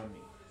is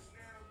funny.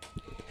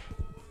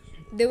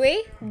 The way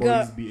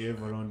Boys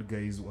behave around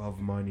guys who have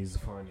money is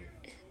funny.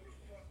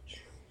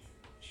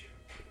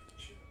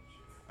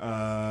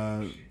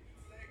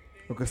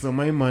 Okay, so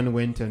my man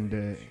went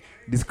and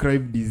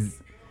described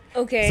this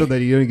okay. so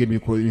that you don't get me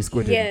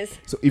misquoted. Yes.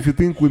 So if you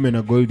think women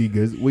are gold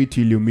diggers, wait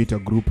till you meet a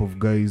group of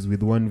guys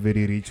with one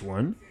very rich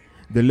one.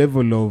 The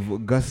level of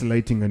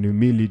gaslighting and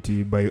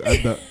humility by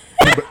other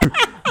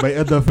by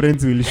other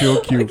friends will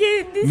shock you.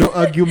 Okay, No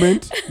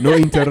argument, no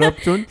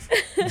interruptions,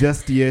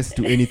 just yes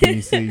to anything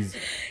he says.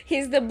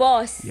 He's the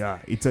boss. Yeah,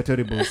 it's a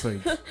terrible sight.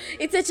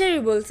 It's a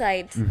terrible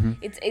sight.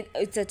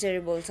 It's a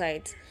terrible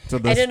sight. So I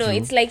that's don't know. true.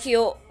 It's like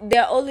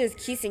they're always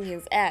kissing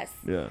his ass.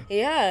 Yeah.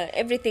 Yeah,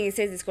 everything he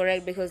says is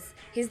correct because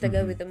he's the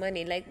guy with the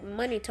money. Like,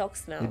 money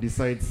talks He now.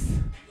 decides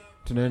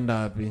to end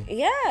happy.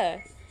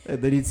 Yeah.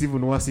 Then it's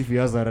even worse if he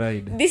has a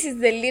ride. This is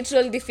the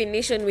literal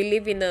definition. We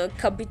live in a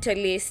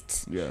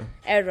capitalist Yeah.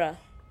 era.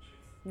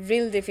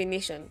 Real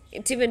definition.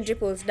 It even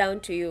ripples down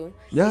to you.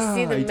 Yeah, You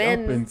see the it men.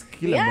 happens.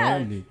 Kila Yeah.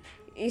 mahali.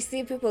 You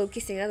see people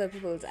kissing other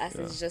people's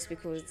asses just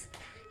because.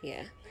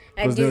 Yeah.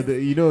 Because And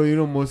you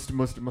know most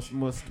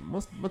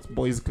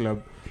boys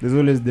club, there's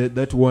always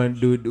that one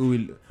dude who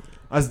will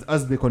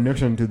as the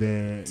connection to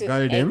the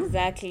garden.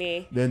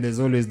 exactly. Then there's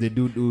always the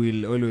dude who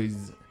will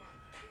always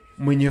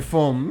mwenye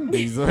form.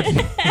 There's always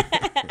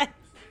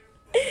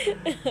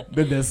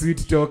then the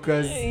sweet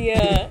talkers.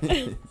 Yeah.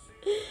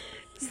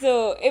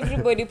 So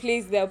everybody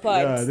plays their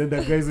part. Yeah, then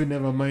the guys who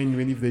never mind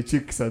when if the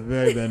chicks are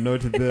there, they're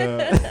not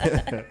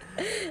there.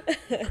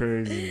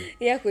 Crazy.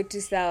 Yako tu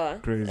sawa.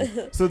 Crazy.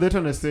 So they're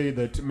trying to say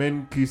that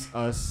men kiss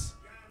us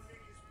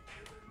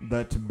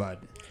that bad.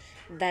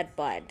 That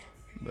bad.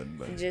 That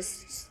bad.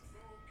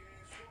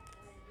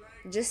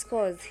 Just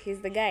cause he's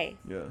the guy.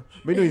 Yeah.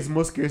 But in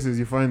most cases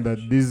you find that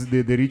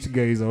the rich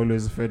guys are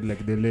always fed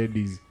like the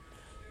ladies.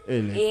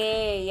 Like,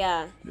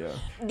 Yeah. yeah.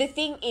 The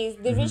thing is,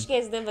 the rich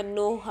guys never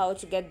know how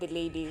to get the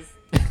ladies.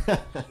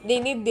 They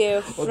need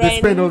their friends. Or they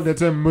spend all the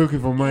time milking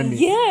for money.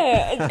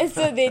 Yeah, and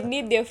so they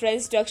need their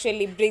friends to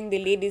actually bring the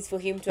ladies for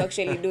him to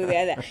actually do the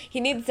other. He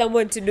needs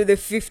someone to do the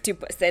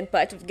 50%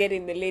 part of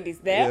getting the ladies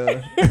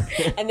there,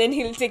 and then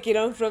he'll take it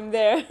on from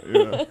there.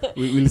 Yeah.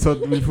 We'll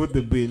foot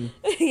the bill.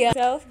 Yeah,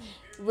 self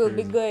will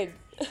be good.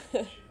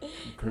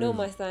 No Crazy.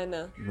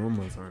 masana. No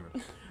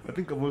masana. I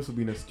think I've also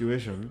been in a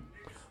situation.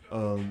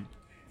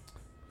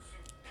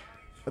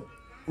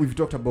 We've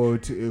talked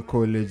about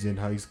college and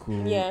high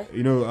school. Yeah.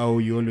 You know how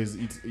you always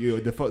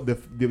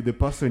the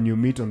person you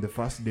meet on the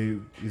first day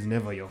is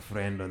never your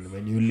friend, and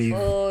when you leave.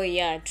 Oh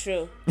yeah,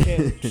 true. Yeah,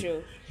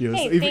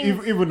 Hey, so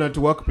even at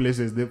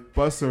workplaces, the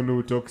person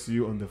who talks to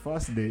you on the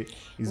first day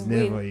is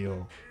never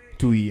your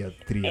 2-year,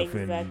 3-year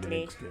friend in the Exactly.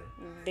 next year.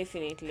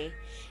 Definitely.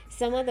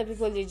 Some other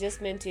people you're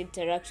just meant to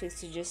interact with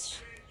to just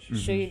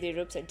show you the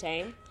ropes of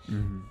time.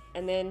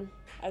 And then,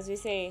 as we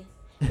say,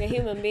 we're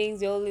human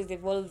beings, we're always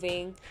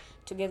evolving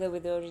together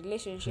with our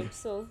relationships.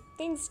 So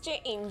things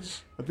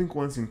change. I think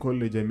once in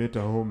college I met a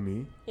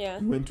homie. Yeah.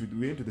 We went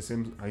to the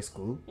same high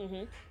school.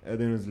 Mm-hmm. And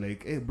then it was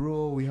like, hey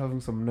bro, we're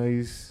having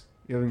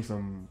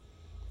some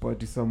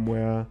party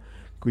somewhere.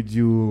 Could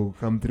you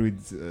come through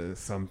with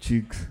some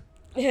chicks?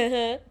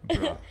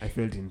 Bruh, I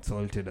felt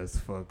insulted as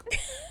fuck.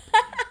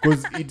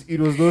 Because it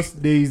was those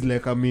days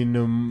like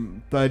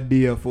third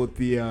year, fourth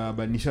year,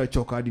 but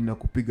nishachoka hadi na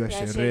kupiga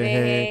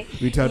sherehe.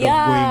 We tired of going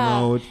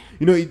out.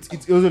 You know,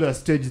 it's also a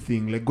stage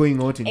thing. Like going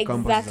out in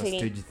campus is a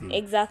stage thing.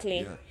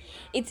 Exactly. Yeah.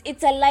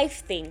 It's a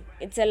life thing.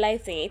 I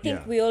think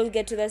Yeah. we all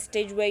get to that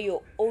stage where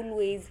you're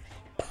always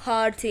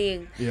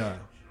partying Yeah.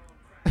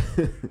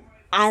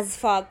 as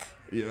fuck.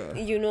 Yeah.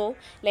 You know,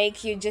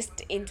 like you're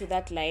just into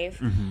that life.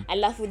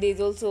 Alafu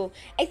there's also,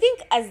 I think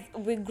as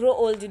we grow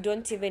old, you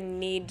don't even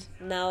need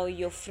now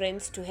your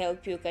friends to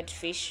help you catch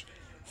fish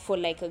for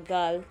like a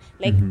girl.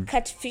 Like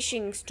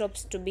catfishing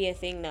stops to be a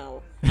thing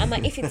now.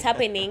 If it's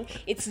happening,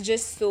 it's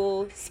just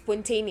so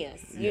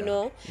spontaneous, you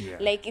know? Yeah.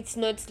 Like it's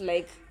not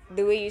like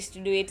the way you used to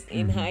do it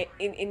in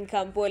in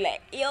campo,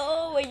 like,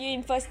 yo, when you're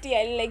in first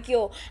year, like,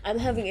 yo, I'm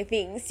having a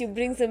thing, so you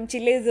bring some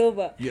chiles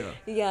over. Yeah.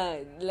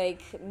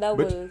 Like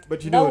that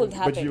But you that know, would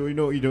happen.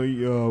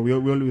 we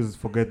always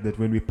forget that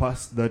when we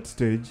pass that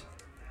stage,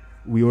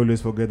 we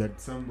always forget that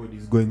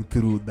somebody's going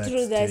through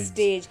that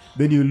stage.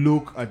 Then you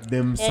look at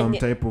them some And-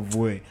 type of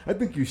way. I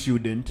think you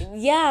shouldn't.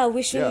 Yeah,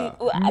 we should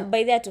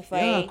by that to Yeah,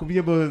 fight. could be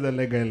able to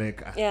like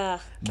Yeah.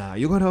 nah,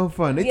 you're gonna have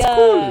fun. It's Yeah.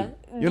 cool.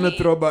 You're not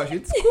throw bash.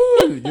 It's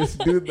cool. Just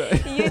do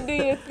that. You do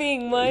your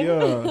thing, man.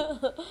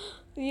 Yeah.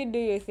 You do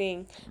your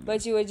thing.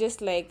 But you were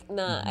just like,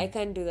 nah, I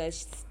can't do that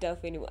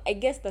stuff anymore. I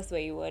guess that's why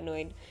you were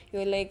annoyed. You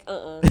were like,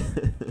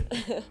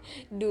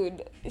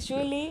 dude,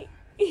 surely.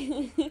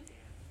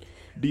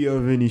 Do you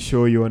have any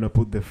show you wanna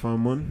put the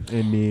fam on?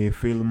 Any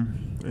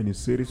film? Any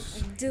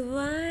series? Do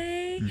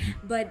I?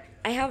 But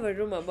I have a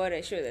rumor about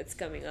a show that's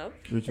coming up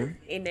Which one?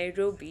 in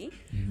Nairobi.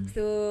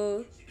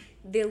 So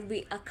there'll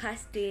be a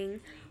casting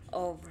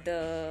of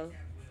the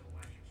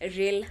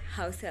Real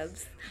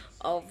Housewives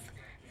of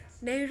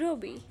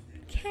Nairobi,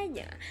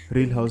 Kenya.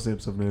 Real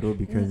Housewives of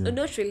Nairobi, Kenya.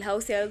 Not Real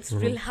Housewives,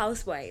 Real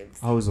Housewives.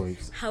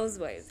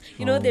 Housewives.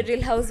 You know the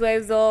Real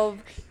Housewives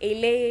of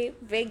LA,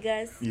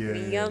 Vegas, Yeah.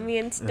 Miami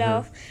and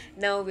stuff.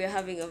 Now we're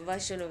having a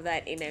version of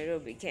that in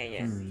Nairobi,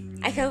 Kenya.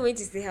 I can't wait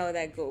to see how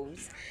that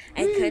goes.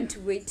 I can't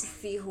wait to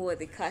see who are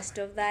the cast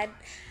of that,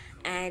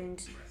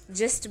 and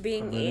just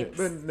being it.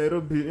 But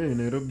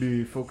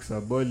Nairobi folks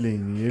are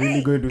balling. You're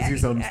really going to see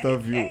some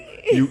stuff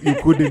you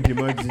couldn't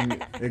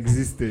imagine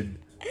existed.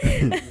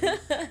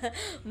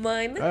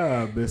 Man.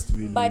 Best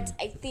feeling. But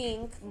I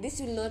think this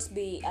will not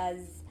be as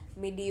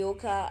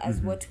mediocre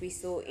as what we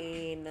saw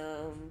in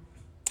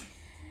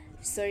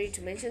sorry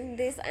to mention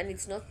this, and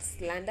it's not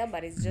slander,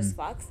 but it's just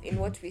facts, in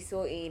what we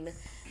saw in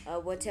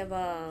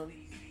whatever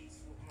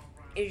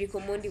Eric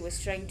Omondi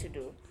was trying to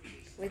do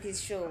with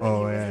his show when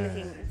he was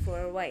looking for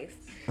a wife.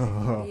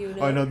 You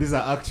know? Oh no, these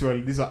are actual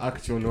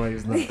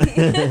wives now.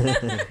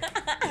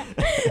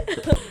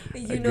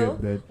 You I know,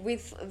 get that.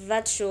 with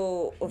that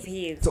show of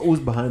his. So who's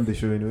behind the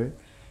show anyway?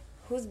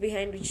 Who's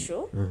behind which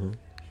show?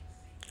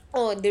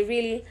 Oh, the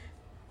Real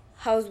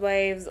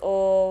Housewives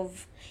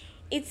of.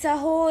 It's a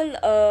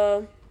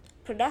whole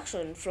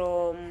production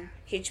from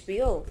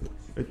HBO.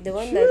 The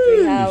one that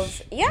we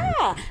have.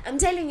 Yeah, I'm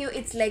telling you,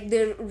 it's like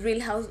the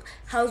Real Housewives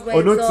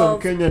Oh, not of. some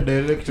Kenyan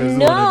directors.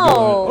 No.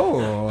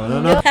 Oh,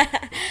 no.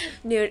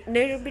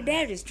 Nairobi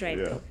Diaries tried.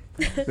 Yeah.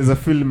 There's a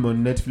film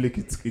on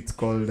Netflix. It's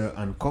called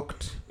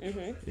Uncooked.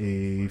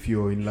 If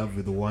you're in love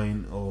with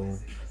wine or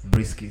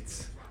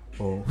briskets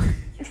or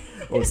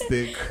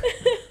steak,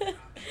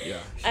 yeah,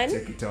 you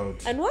should check it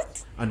out. And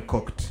what?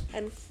 Uncooked.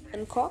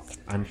 Uncooked?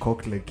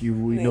 Uncooked, like you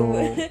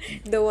know.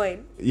 The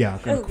wine. Yeah,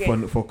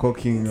 Okay. for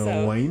cooking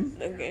So, wine.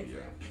 Okay. Yeah,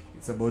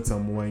 it's about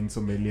some wine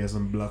sommelier,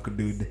 some black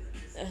dude.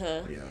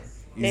 Uh-huh. Yeah.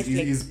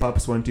 Netflix. His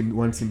pops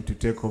wants him to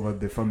take over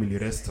the family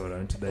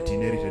restaurant that he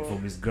inherited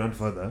from his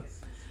grandfather.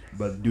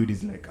 But dude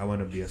is like, I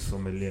want to be a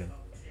sommelier.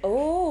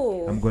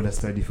 Oh. I'm going to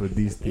study for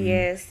this thing.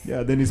 Yes.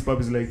 Yeah, then his pop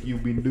is like,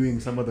 you've been doing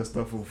some other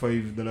stuff for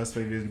the last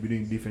 5 years, you've been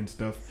doing different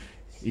stuff.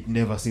 It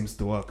never seems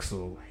to work,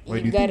 so why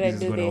do you think this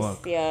is going to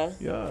work? Yeah.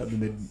 Yeah,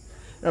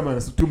 yeah, man,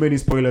 so too many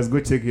spoilers. Go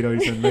check it out.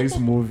 It's a nice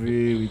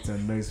movie. It's a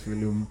nice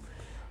film.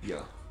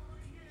 Yeah.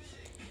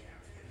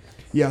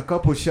 Yeah, a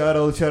couple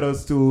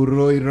shout-outs to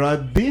Roy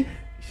Radby.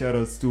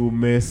 Shout-outs to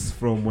Mess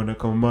from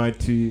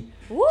Wanakamati.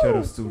 Woo.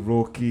 Shout-outs to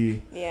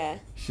Rocky. Yeah.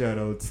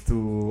 Shout-outs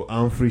to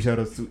Humphrey.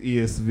 Shout-outs to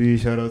ESV.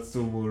 Shout-outs to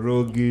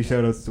Morogi.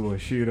 Shout-outs to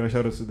Ashira.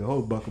 Shout-outs to the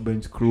whole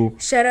backbench crew.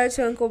 Shout out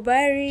to Uncle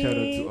Barry. Shout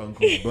out to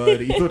Uncle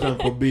Buddy. You thought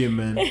Uncle B,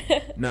 man.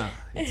 Nah,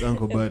 it's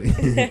Uncle Buddy. You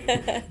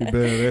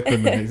better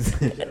recognize.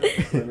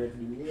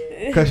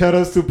 Shout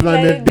outs to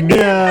Planet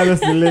Dunia.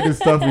 That's the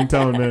latest stuff in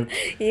town, man.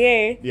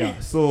 Yeah. Yeah,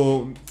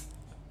 so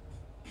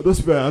those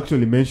people I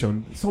actually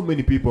mentioned, so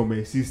many people.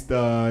 My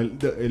sister,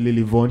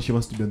 Lily Vaughn, she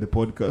wants to be on the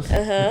podcast.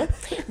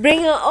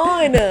 Bring her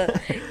on.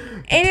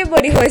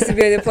 Anybody who wants to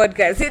be on the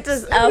podcast, hit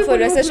us up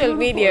on our social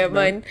media,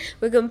 man.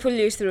 We can pull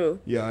you through.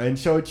 Yeah, and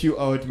shout you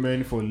out,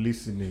 man, for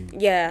listening.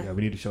 Yeah. Yeah,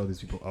 we need to shout these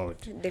people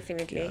out.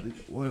 Definitely. Yeah,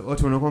 what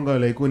wanakwanga,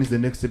 like, when is the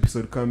next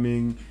episode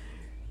coming?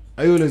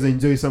 I always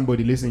enjoy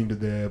somebody listening to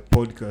the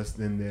podcast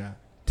and they're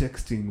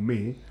texting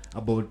me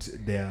about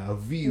their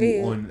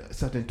view on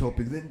certain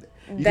topics. Then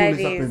it That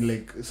always happens,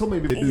 like, so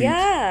many people do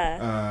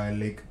Yeah.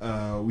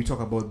 it. We talk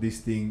about this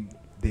thing,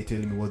 they tell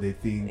me what they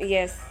think.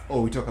 Yes.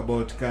 Oh, we talk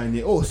about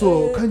Kanye. Oh,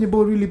 so Kanye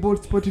really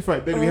bought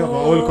Spotify. Then we have a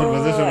whole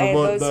conversation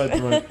about that,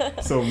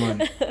 man. So,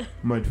 man,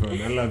 mad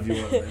fun. I love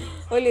you all, man.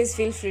 Always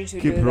feel free to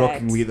Keep do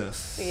rocking that. with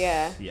us.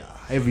 Yeah. Yeah.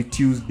 Every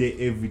Tuesday.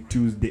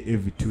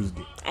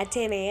 At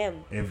 10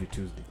 a.m. Every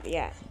Tuesday.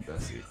 Yeah.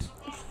 That's it.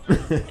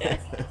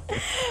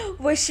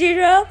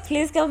 Washira,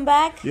 please come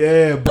back.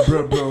 Yeah,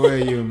 bro, where are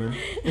you, man?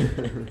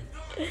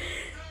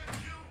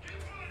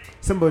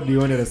 Somebody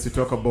wanted us to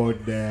talk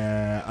about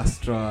the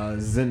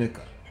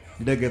AstraZeneca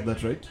Did I get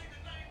that right?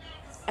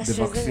 The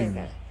vaccine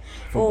AstraZeneca.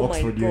 from Oh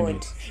Oxford my Uni.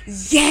 god.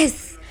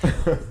 Yes.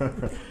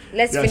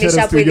 Let's Yeah, finish shout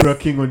out up to with Yura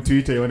King on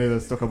Twitter. You wanted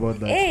us to talk about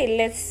that. Hey,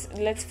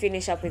 let's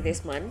finish up with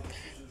this man.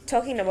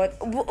 Talking about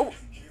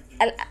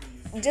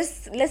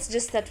let's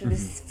just start with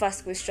this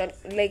first question.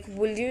 Like,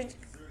 will you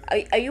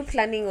are you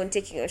planning on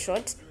taking a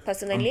shot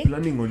personally? I'm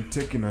planning on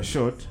taking a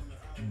shot,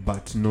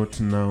 but not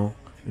now.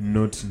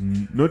 Not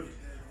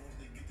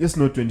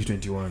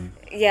 2021.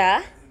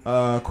 Yeah.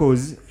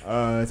 Cause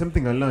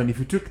something I learned, if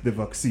you took the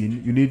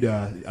vaccine, you need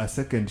a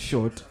second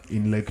shot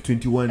in like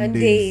 21 And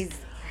days. days.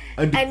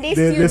 And And if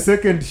the you-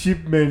 second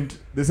shipment,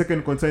 the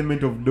second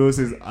consignment of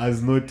doses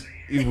has not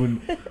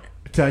even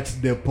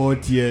touched the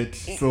port yet.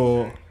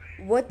 So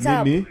What's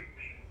up? maybe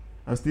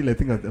I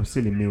think I'm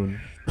still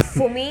immune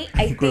For me,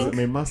 I because think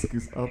my mask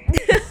is up.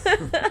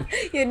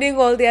 you're doing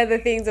all the other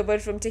things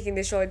apart from taking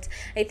the shot.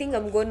 I think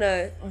I'm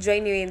gonna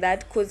join you in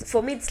that because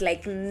for me it's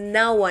like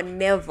now or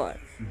never.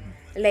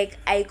 Like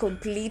I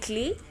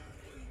completely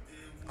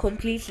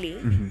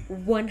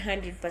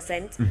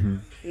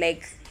 100%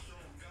 like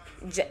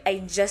I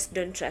just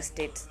don't trust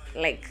it.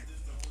 Like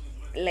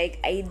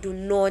I do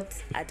not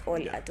at all.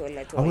 I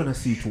wanna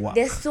see it work.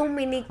 There's so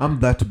many. I'm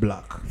that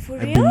black. For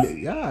I real?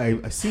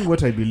 I see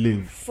what I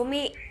believe. For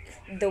me,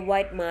 the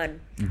white man.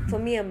 For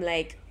me, I'm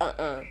like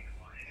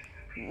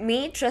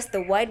me trust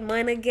the white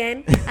man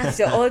again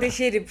after all the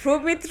shit he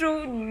proved me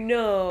through.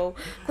 No,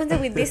 Kwanza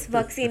with this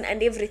vaccine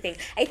and everything,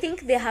 I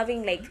think they're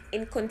having like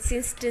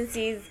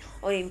inconsistencies.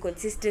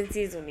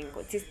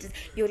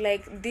 You're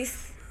like,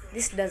 this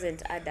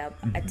doesn't add up.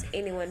 At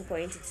any one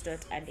point it's not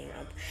adding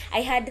up. I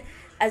had,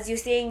 as you're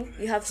saying,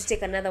 you have to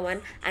take another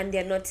one and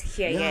they're not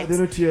here yet. They're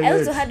not here I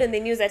also yet. heard on the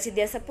news that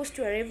they're supposed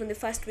to arrive on the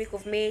first week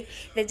of May.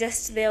 They're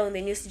just there on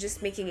the news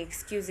just making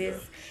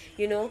excuses,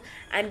 you know.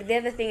 And the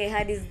other thing I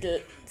heard is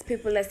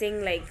people are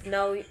saying like,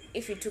 now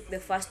if you took the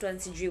first one,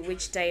 CG,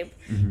 which type,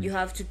 you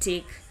have to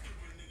take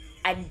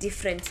a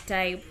different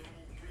type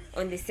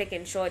on the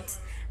second shot.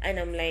 And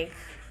I'm like,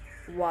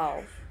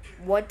 wow,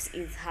 what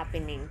is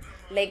happening?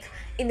 Like,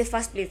 in the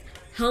first place,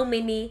 how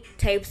many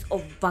types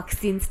of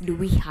vaccines do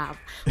we have?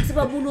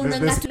 Sababu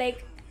unaonanga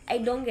like, I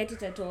don't get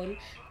it at all.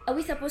 Are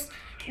we supposed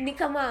si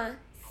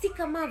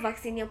kama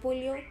vaccine ya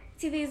polio?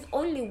 See, there's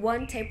only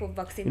one type of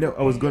vaccine. You know,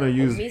 for I was gonna polio,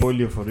 use obviously.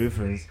 polio for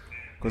reference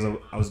because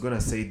I was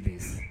gonna say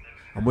this.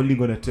 I'm only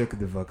gonna take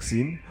the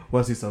vaccine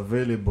once it's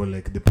available,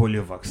 like the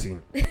polio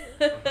vaccine. I'm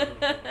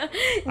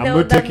No,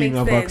 not that taking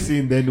a makes sense.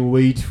 vaccine, then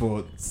wait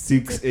for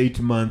 6-8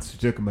 months to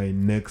take my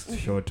next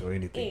shot or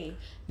anything.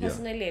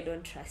 Personally, I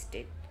don't trust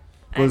it.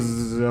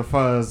 Because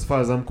as far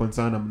as I'm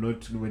concerned, I'm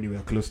not anywhere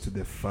close to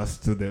the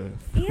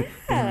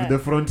Yeah. the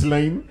front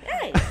line.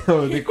 Right.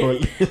 How they call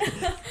it.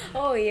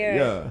 Oh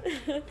yeah.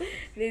 Yeah.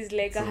 There's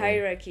like a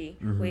hierarchy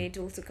when it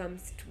also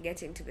comes to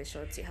getting to the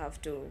shots. You have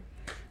to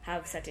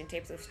have certain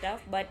types of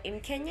stuff. But in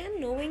Kenya,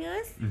 knowing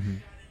us,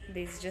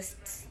 there's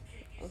just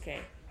okay.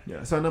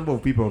 Yeah. So a number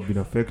of people have been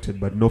affected,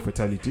 but no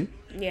fatality.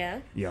 Yeah.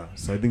 Yeah.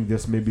 So I think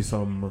there's maybe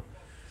some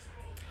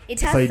It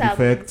has side some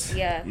effects.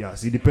 Yeah.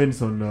 Yes, it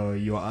depends on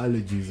your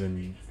allergies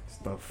and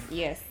stuff.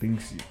 Yes.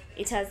 Things.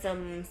 It has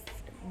some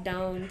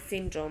Down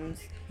syndromes.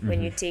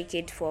 When you take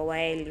it for a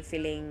while, you're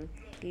feeling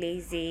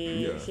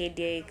lazy, Yeah.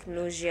 headache,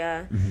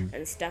 nausea,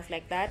 and stuff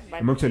like that.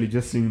 But I'm actually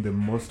just seeing the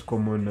most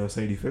common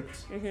side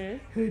effects: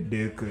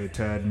 headache,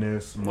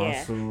 tiredness,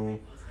 muscle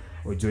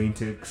or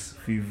joint aches,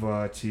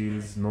 fever,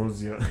 chills,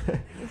 nausea.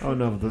 I don't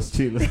have those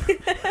chills.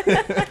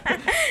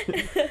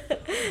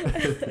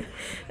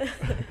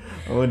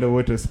 I wonder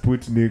what a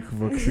Sputnik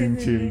vaccine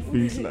chill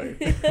feels like.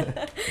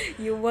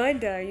 you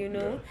wonder, you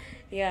know.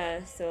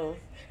 Yeah, so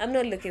I'm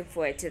not looking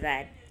forward to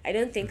that. I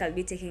don't think I'll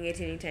be taking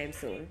it anytime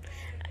soon.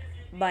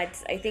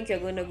 But I think you're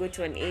going to go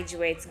to an age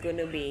where it's going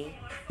to be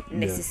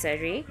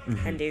necessary,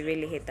 and I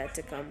really hate that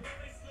to come.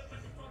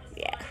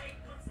 Yeah.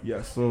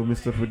 Yeah, so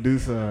Mr.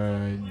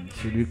 Producer,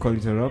 should we call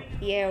it a wrap?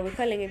 Yeah, we're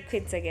calling it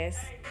quits, I guess.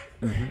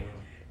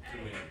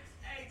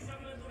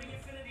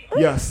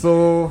 Yeah,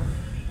 so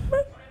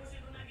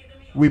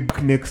we're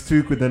back next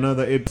week with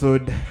another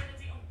episode.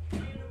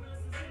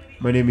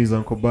 My name is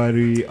Uncle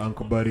Barry on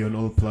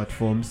all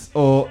platforms.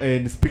 Oh,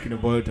 and speaking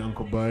about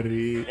Uncle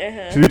Barry,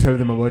 should we tell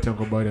them about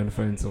Uncle Barry and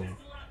Friends? Or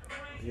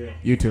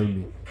you tell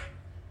me.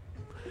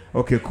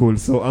 Okay, cool.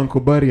 So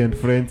Uncle Barry and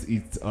Friends,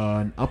 it's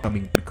an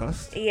upcoming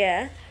podcast.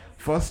 Yeah.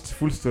 First,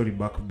 full story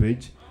back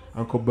page.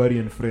 Uncle Barry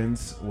and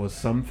Friends was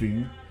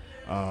something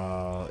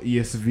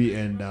ESV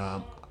and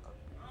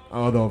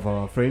other of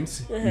our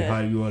friends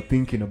we were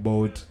thinking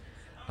about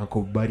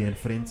Uncle Barry and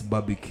Friends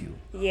barbecue.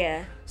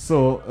 Yeah.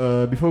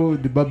 So before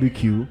the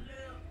barbecue,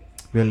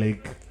 we're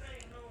like,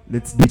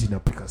 let's do it in a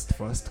podcast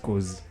first,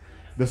 because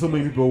there's so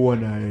many people who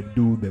wanna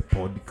do the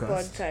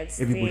podcast.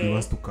 Everybody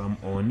wants to come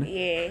on.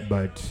 Yeah.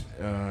 But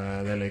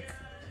they're like,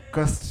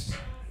 cast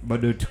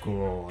bado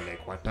tuko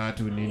like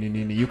watatu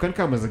nini. You can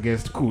come as a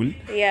guest, cool.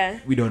 Yeah.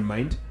 We don't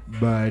mind.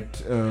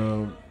 But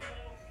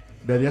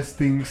there are just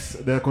things,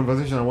 there are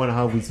conversations I want to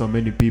have with so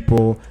many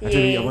people.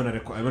 Actually, I want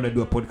to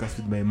do a podcast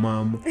with my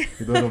mom,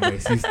 with all of my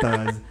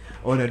sisters.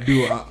 I wanna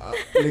do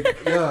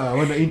I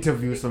wanna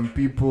interview some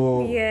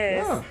people.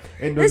 Yes. Yeah.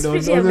 And That's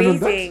pretty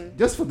amazing. that,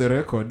 just for the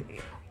record,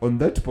 on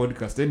that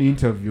podcast, any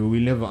interview,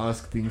 we'll never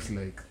ask things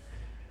like,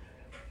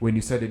 when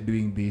you started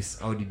doing this,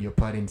 how did your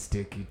parents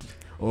take it?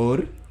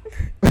 Or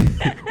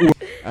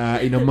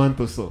in a month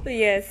or so.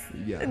 Yes.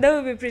 Yeah. That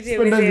would be pretty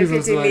Sometimes amazing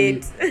it's if also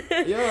you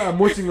did. Yeah, I'm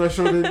watching a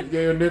show, then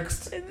your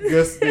next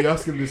guest, they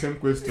ask him the same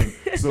question.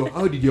 So,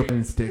 how did your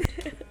parents take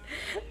it?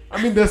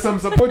 I mean, there's some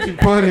supporting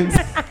parents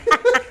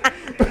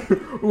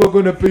who are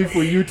going to pay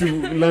for you to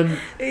learn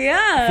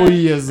Yeah. 4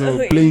 years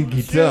of playing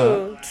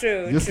guitar.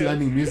 True. Just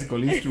learning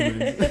musical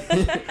instruments.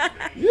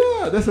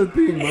 Yeah, that's the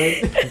thing,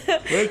 man.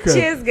 Welcome.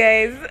 Cheers,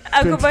 guys.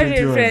 Akubari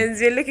 2021.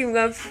 friends, you're looking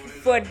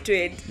forward to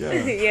it. Yeah.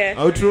 Yeah.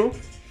 Outro?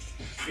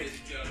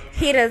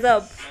 Hit us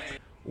up.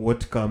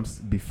 What comes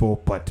before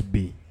part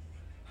B?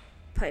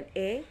 Part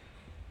A.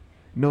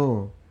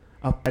 No.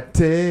 A part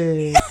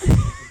A.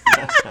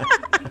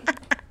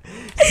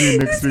 See you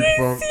next week,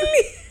 fam.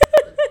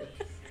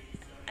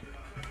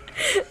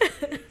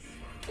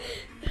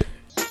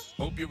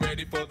 Hope you're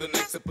ready for the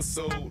next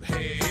episode.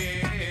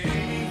 Hey.